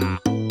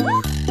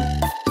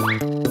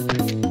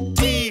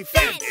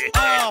 Defense,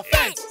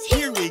 offense,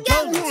 here we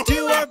go, let's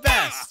do our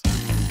best.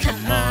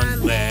 Come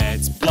on,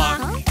 let's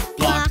block,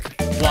 block,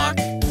 block.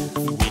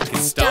 We can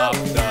stop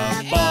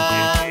the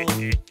ball.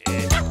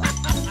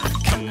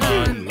 Come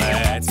on,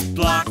 let's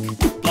block,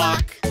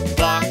 block,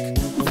 block.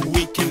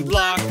 We can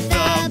block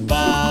the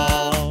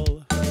ball.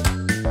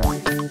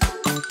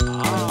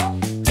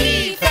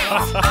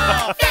 Defense,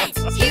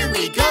 offense, here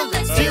we go,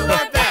 let's do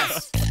our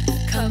best.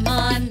 Come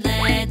on,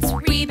 let's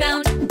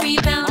rebound,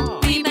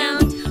 rebound,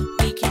 rebound.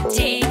 We can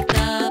take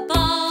the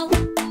ball.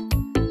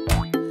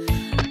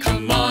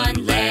 Come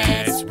on,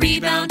 let's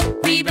rebound,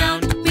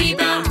 rebound,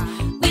 rebound.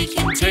 We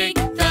can take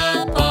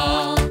the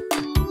ball.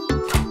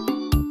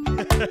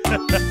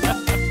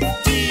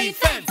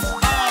 Defense,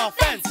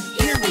 offense,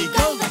 here we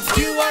go, let's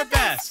do our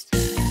best.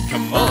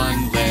 Come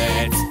on,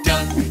 let's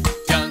dunk,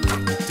 dunk,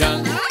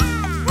 dunk.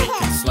 We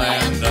can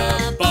slam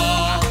the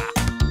ball.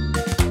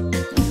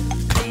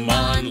 Come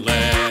on,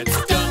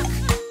 let's dunk,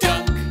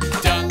 dunk,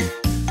 dunk.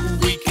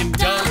 We can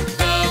dunk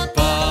the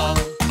ball.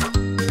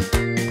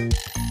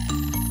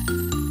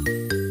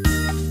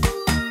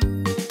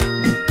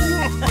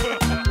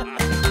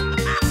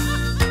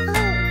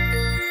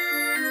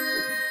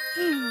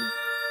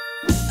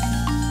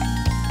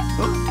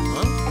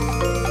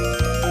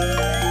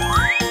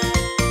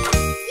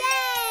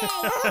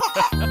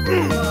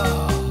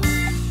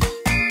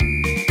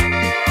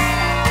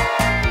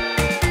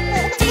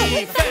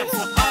 Defense,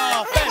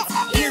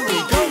 offense, here we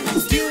go,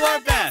 let's do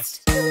our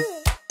best.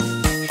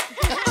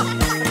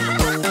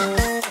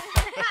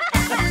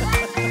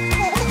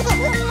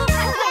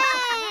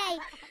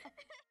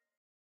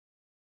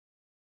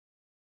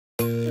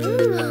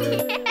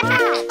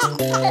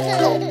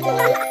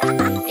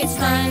 It's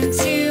fun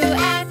to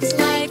act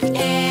like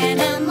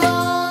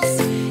animals,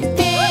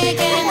 big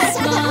and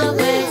small,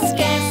 let's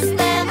guess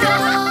them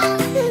all.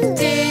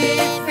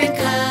 Different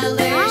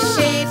colors,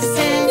 shapes,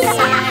 and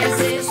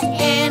sizes,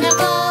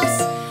 animals,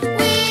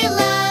 we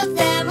love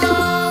them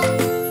all.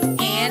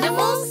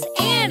 Animals,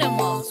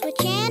 animals,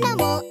 Which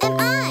animal am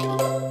I?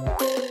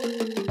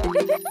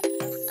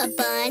 A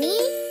bunny?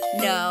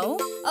 no.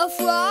 A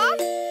frog?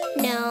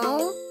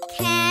 No.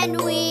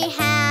 Can we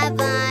have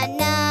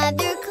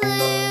another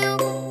clue?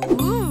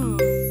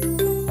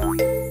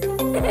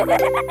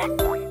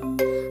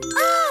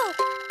 Oh,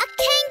 a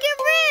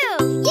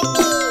kangaroo!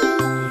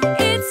 Yippee!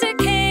 It's a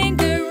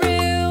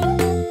kangaroo.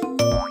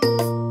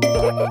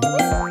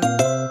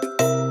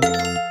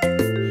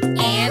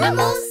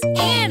 Animals,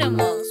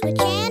 animals, Which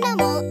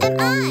animal am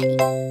I?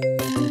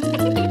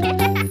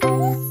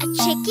 A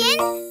chicken?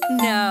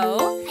 no.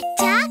 A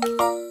duck?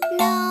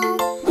 No.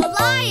 A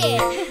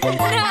lion,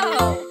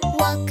 no.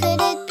 What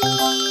could it be?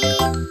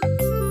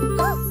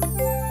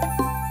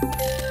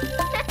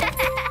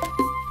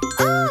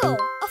 Oh,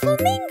 a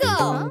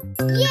flamingo!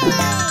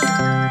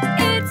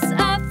 Yay! It's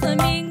a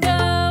flamingo.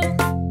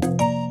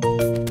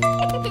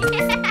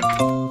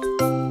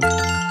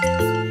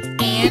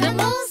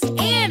 Animals,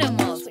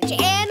 animals, Which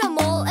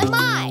animal am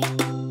I?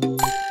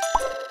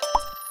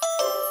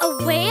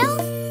 A whale?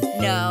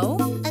 no.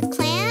 A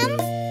clam?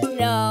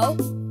 No.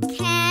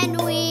 Can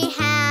we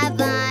have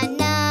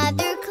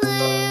another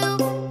clue?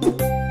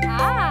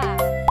 Ah.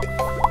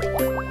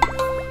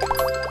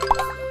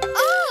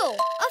 Oh,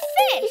 a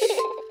fish!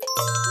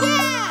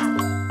 Yeah!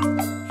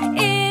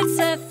 It's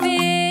a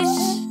fish.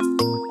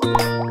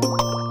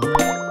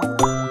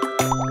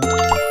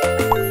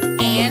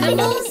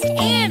 Animals,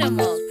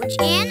 animals, Which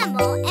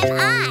animal am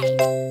I?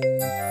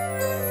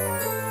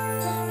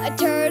 A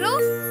turtle?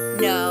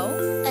 no.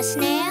 A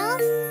snail?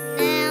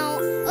 Now,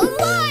 a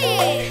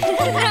lion!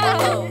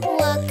 No.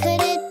 What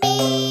could it be?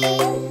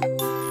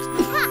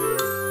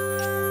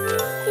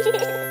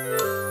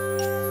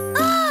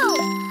 Oh,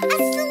 a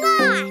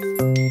sloth!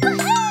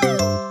 Woohoo!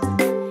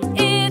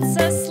 It's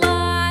a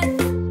sloth.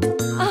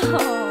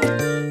 Oh.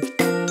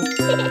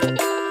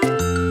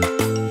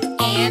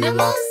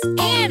 Animals,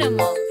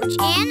 animals, Which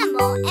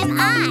animal am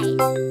I?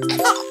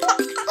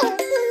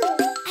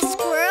 A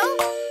squirrel?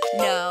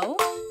 no.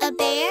 A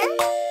bear?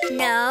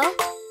 No.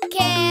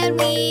 Can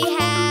we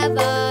have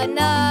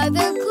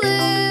another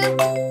clue?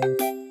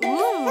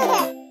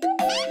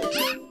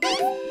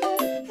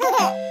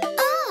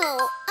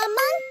 Oh, a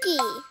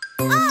monkey.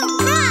 All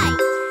right.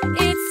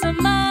 It's a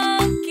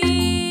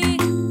monkey.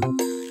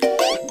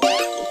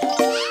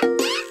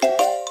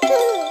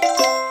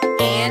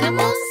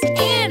 Animals,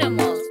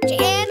 animals, Which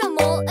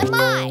animal am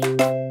I?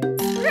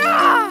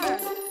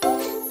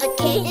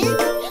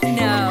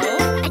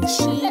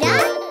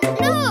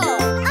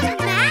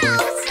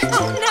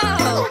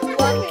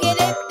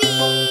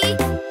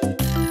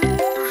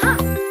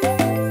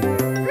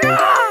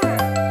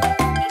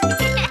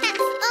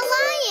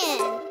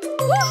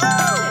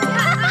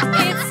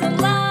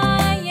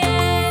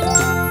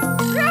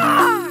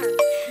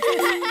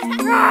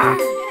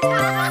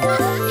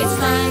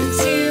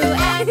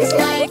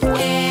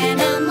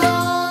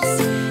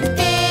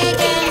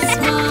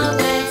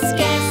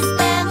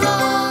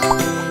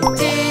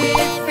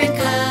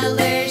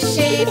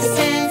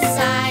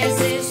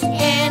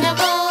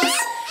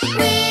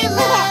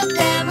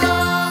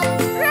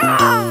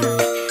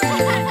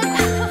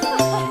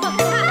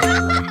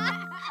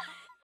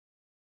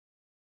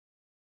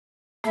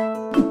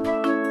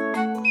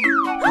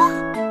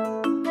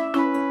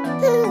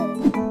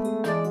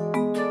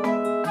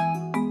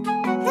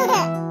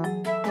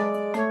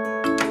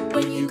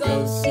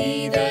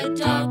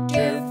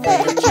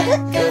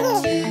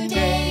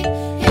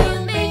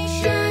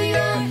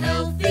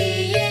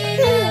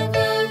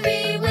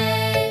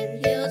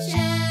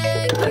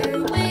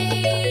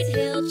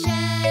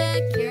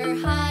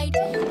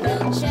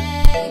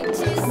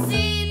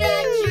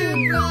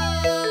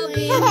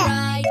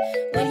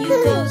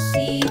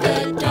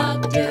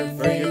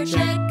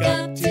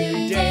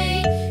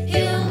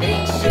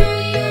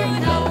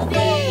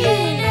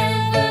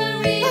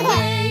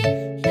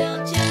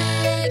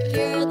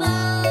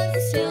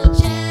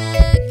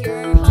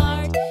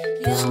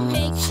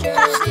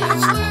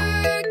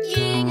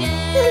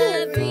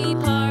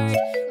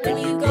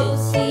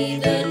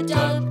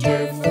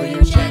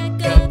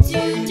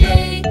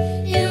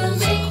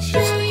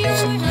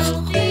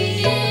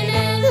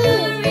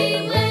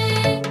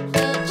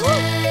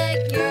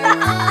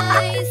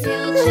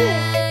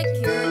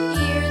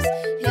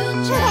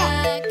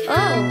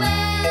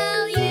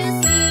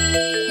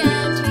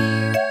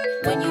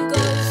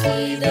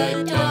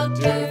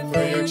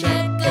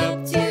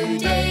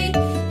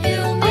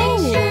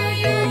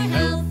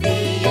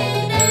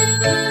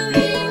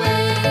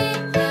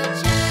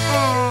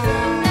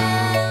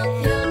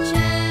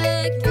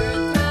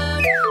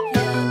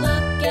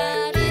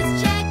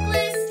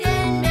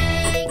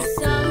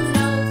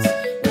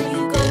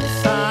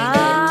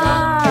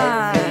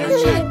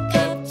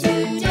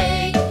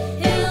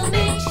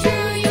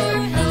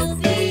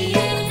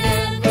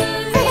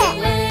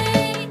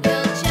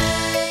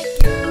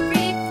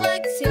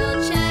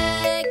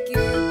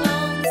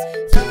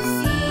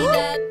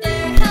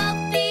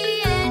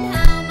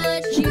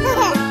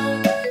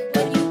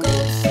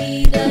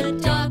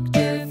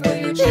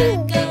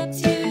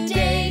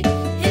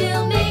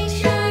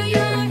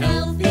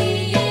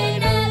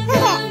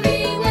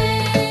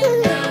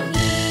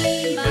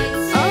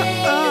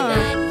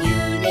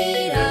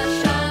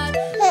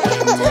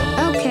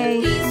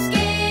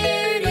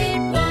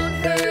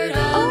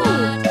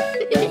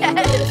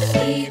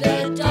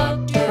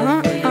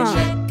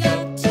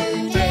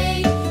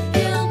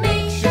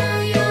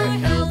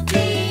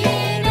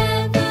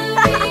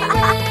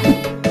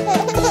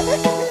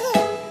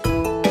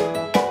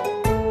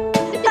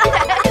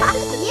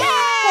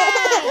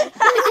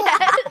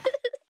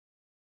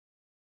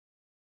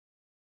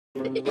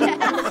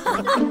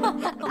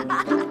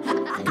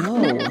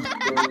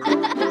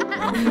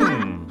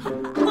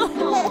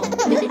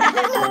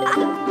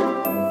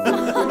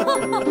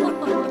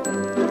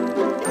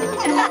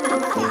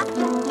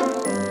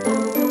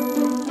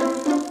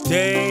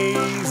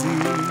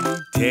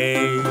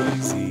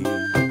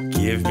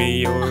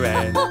 me your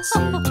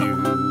answer, do.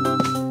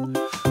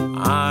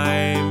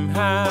 I'm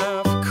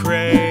half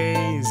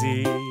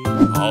crazy,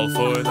 all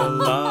for the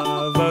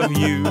love of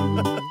you.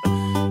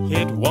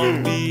 It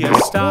won't be a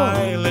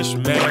stylish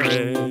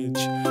marriage,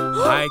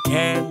 I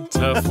can't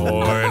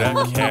afford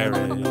a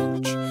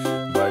carriage,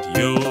 but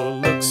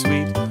you'll look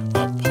sweet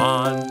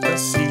upon the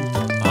seat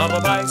of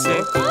a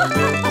bicycle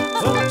built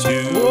for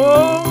two.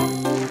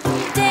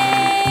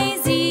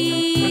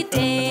 Daisy,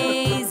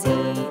 Daisy,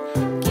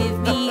 give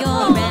me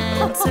your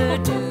answer,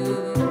 do.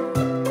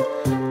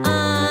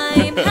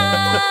 I'm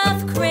half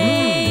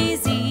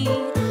crazy,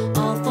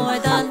 all for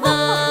the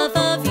love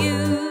of you.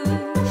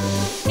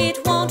 It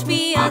won't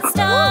be a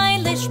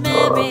stylish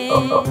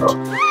marriage,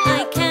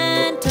 I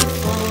can't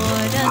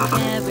afford a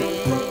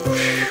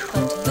carriage,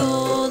 but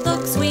you'll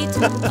look sweet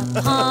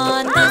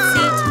upon the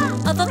seat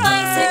of a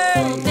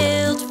bicycle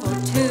built for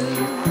two.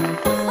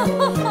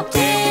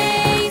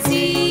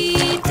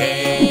 Daisy,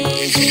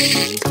 Daisy,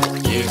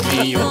 give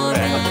me your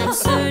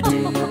answer, do.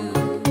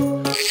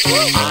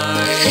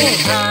 I'm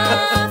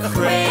half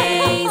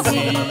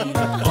crazy,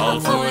 all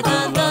for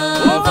the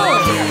love of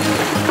you.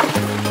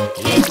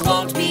 It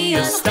won't be a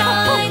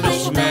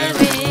stylish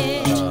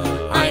marriage,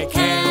 I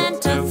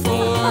can't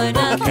afford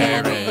a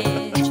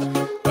carriage,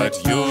 but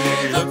you'll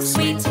look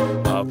sweet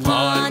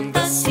upon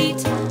the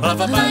seat of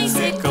a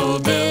bicycle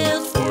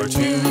built for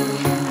two.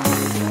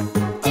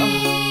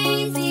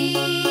 Daisy,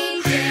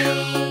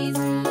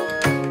 Daisy,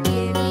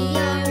 give me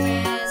your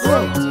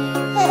answer, do.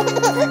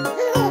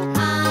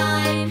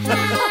 I'm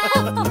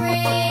half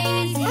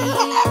crazy,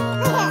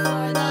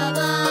 for the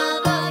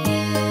love of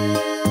you.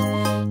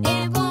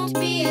 It won't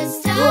be a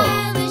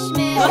stylish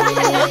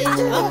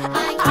marriage,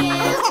 I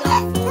can't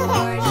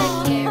afford a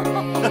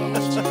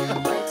carriage,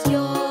 but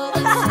you'll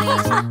look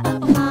sweet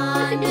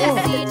upon the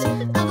seat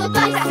of a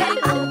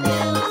bicycle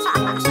built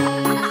for two.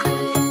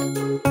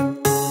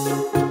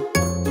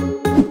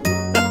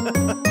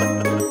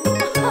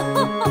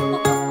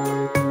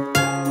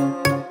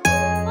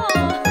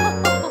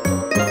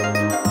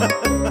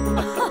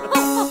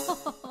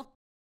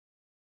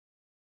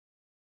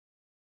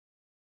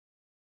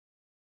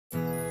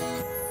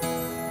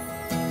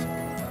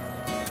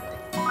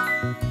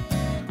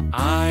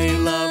 I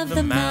love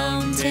the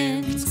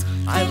mountains,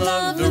 I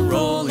love the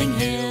rolling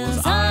hills,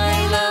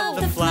 I love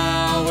the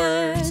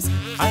flowers,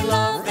 I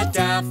love the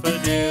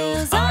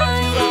daffodils,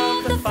 I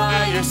love the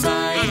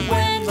fireside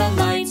when the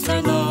lights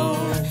are low.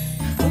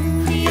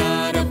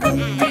 Boom-de-yada,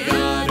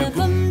 boom-de-yada,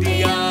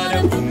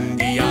 boom-de-yada,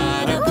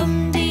 boom-de-yada,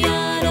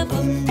 boom-de-yada,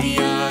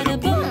 boom-de-yada,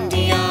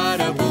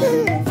 boom-de-yada,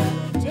 boom.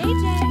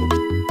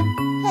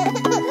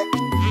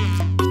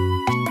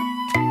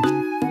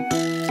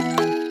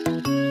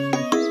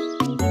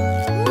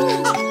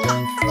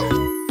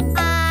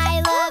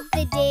 I love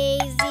the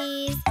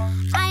daisies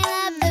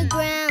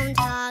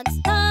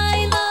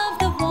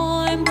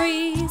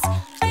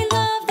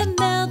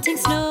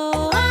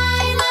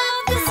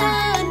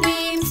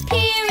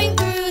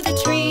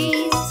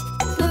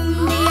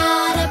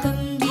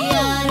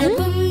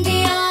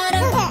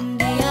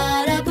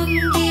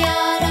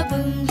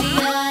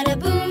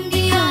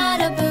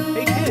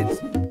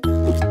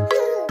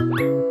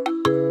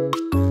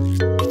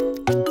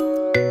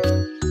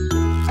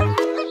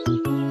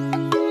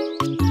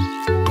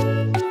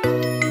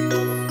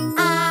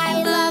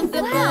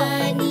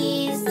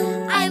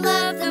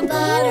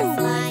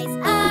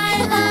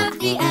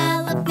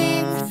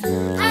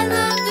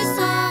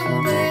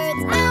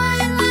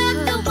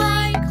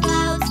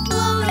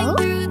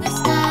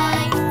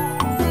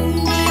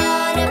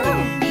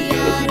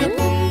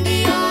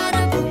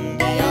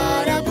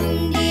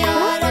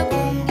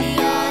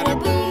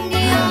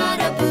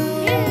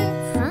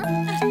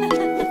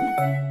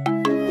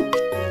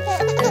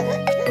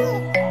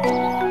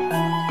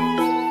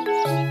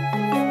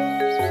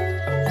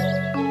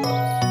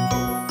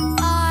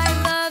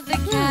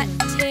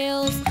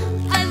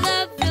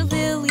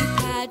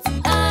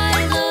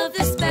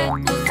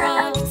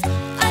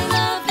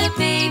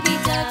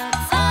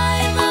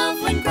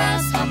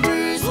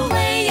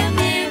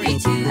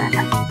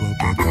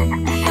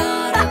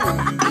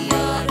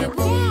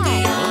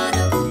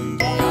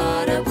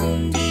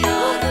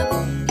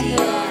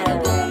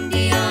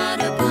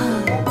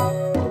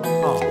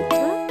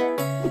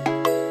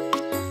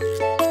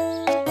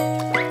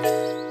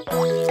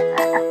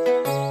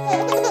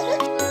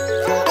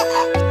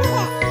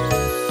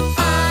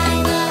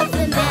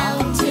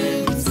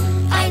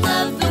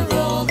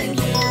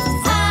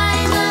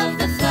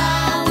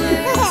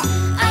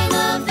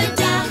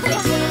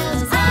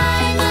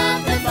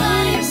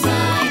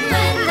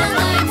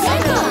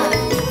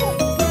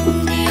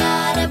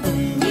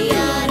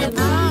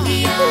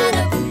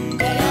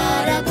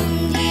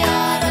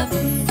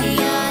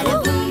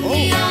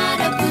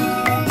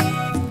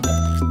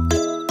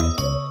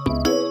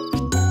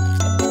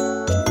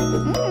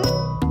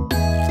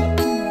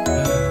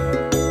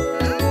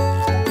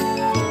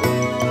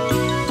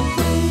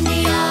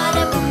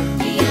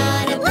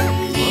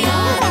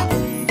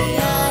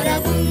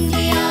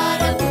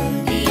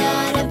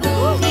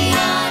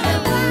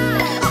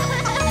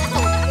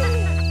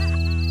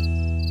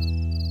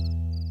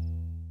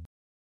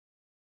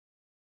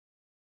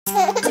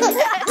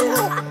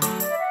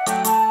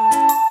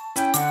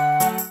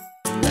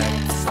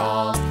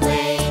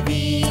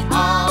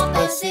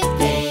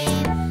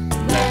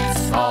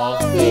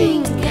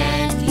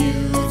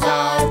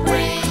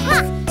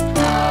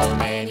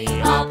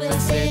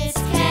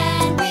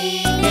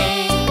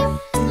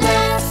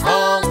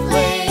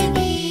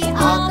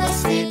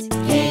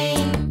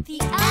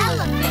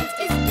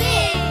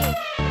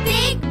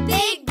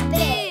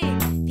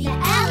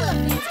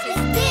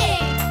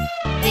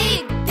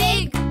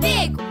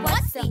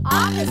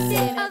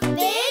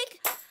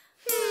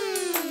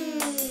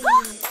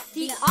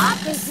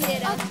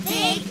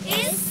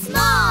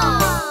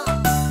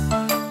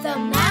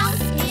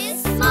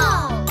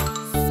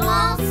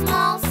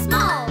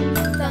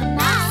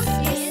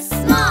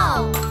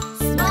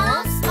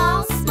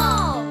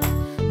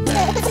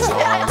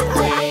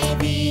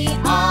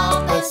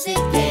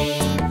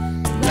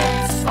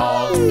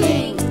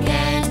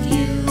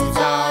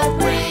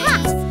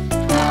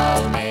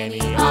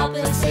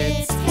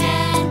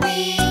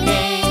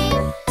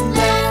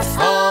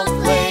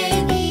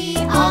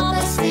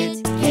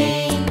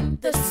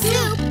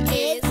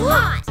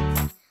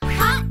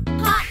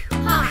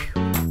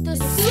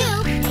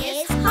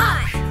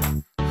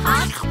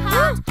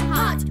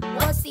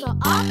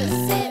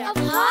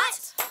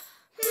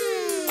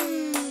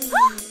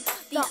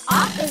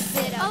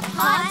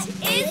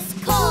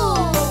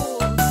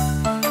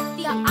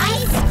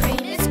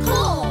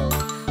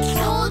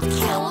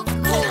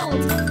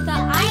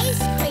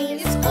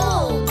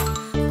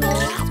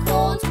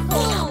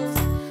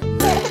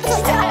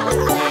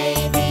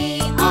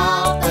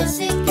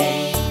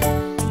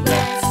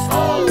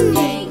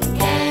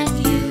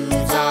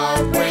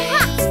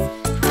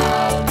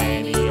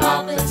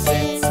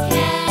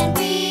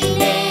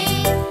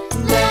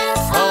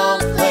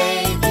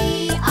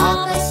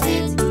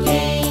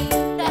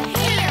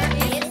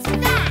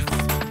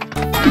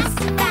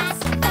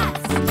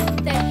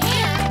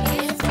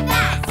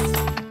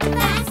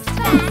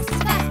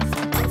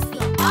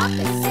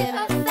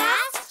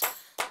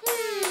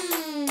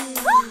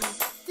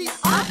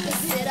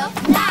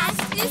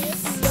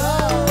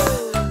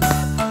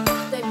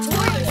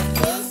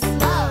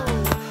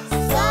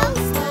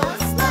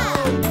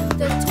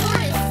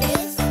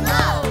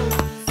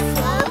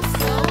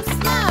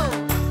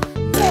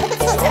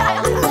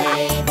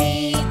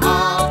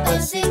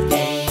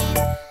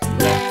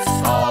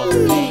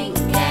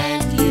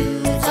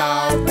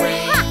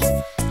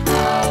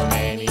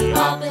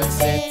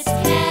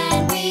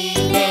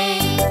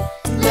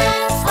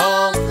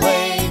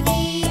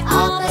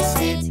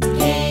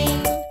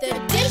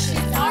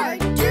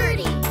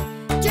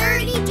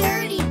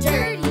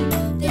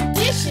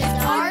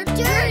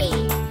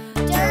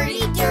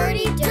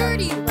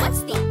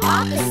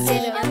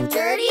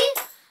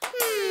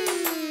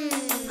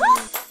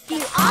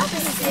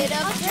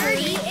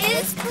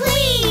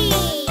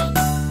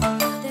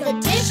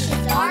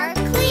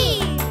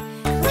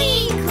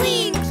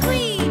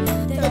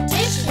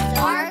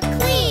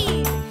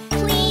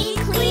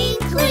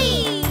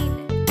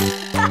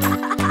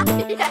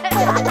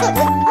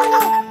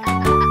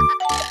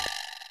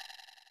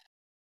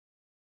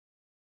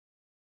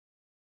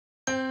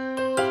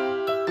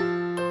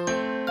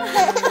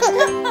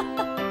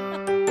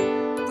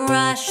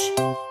Brush,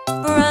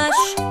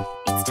 brush,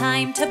 it's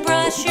time to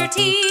brush your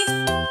teeth.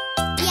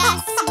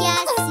 Yes,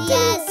 yes,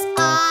 yes,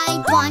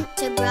 I want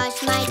to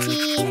brush my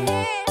teeth.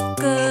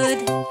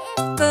 Good,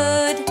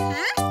 good,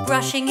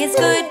 brushing is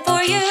good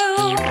for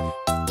you.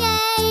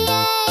 Yay,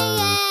 yay,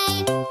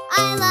 yay,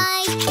 I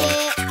like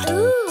it.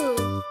 Ooh.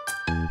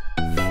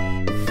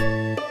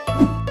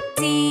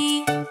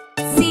 See,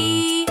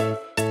 see,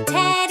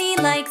 Teddy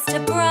likes to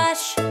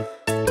brush.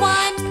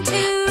 1,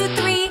 2,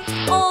 3,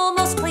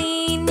 almost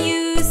clean,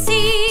 you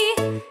see.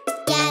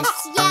 Yes,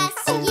 yes,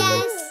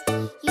 yes,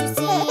 you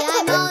see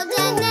I'm all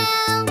done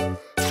now.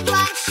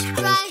 Brush,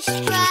 brush,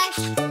 brush,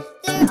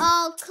 they're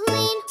all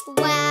clean,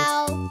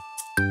 wow.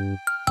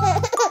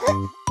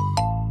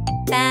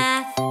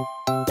 Bath,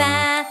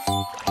 bath,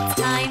 it's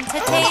time to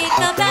take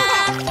a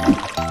bath.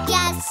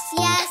 Yes,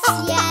 yes,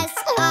 yes,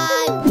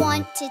 I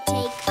want to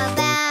take a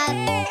bath.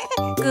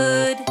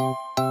 Good,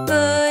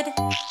 good,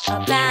 a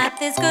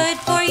bath is good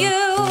for you.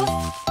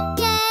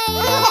 Yay,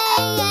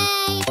 yay,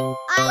 yay,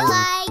 I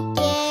like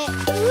it.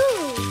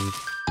 Ooh.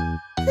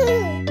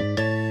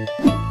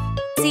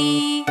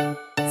 See,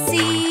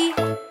 see,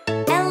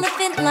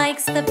 elephant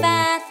likes the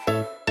bath.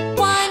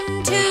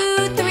 1,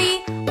 2,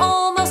 3,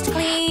 almost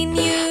clean,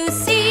 you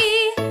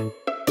see.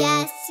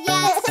 Yes,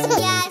 yes,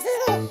 yes,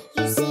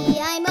 you see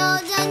I'm all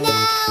done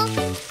now.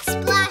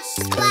 Splash,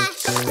 splash,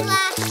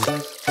 splash,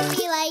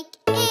 we like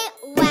it,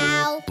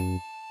 wow.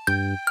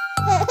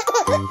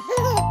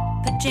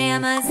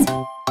 Pajamas,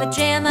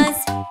 pajamas,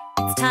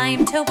 it's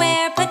time to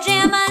wear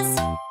pajamas.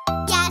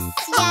 Yes,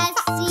 yes,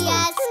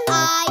 yes,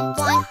 I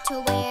want to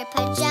wear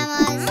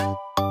pajamas.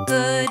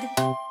 Good,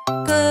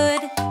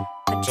 good,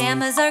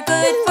 pajamas are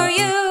good for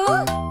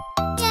you.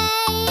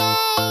 Yay,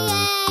 yay,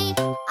 yay,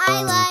 I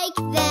like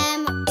them,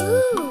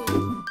 ooh.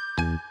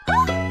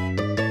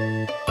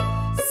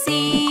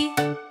 See,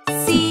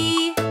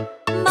 see,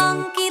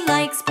 monkey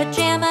likes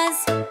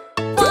pajamas.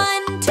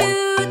 1,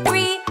 2,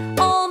 3,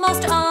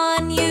 almost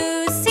on,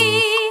 you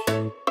see.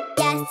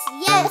 Yes,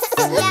 yes,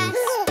 yes,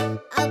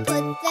 I'll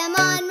put them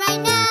on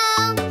right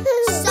now.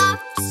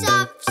 Soft,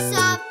 soft,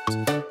 soft,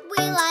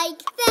 we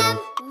like them,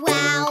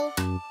 wow.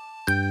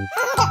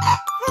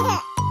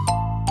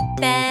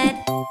 Bed,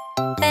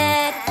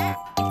 bed,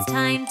 it's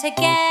time to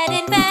get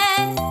in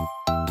bed.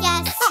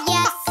 Yes,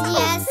 yes,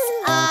 yes,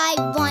 I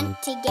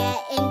want to get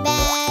in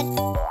bed.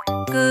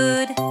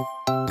 Good,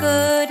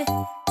 good,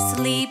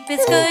 sleep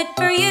is good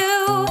for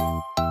you.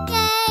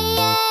 Yay,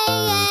 yay,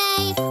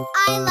 yay,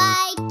 I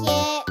like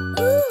it,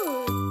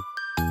 ooh.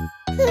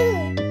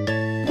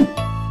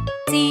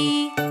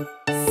 See,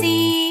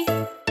 see,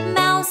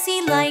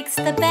 Mousie likes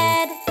the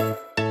bed.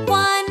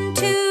 1,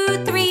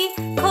 2, 3,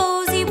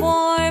 cozy,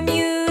 warm,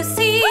 you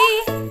see.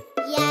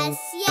 Yes,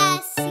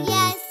 yes,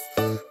 yes,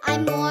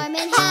 I'm warm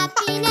and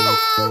happy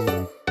now.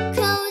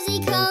 Cozy,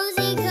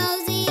 cozy,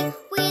 cozy,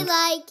 we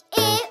like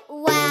it,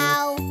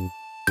 wow.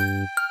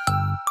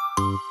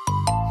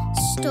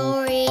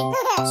 Story,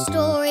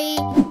 story,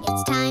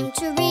 it's time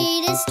to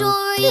read a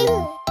story.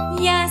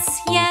 Yes,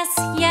 yes,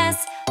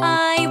 yes,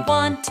 I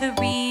want to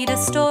read a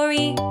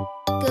story.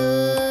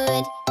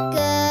 Good,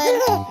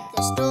 good,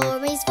 the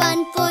story's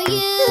fun for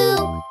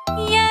you.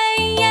 Yay,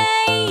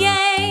 yay,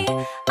 yay,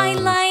 I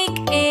like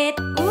it,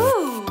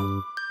 ooh.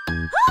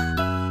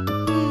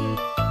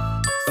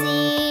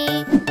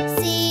 See,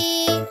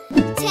 see,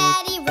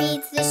 Teddy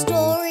reads the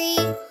story.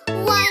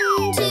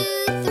 1, 2,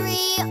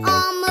 3,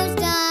 almost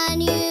done,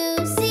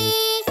 you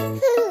see.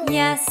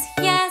 Yes,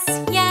 yes,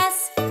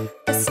 yes,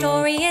 the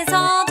story is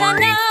all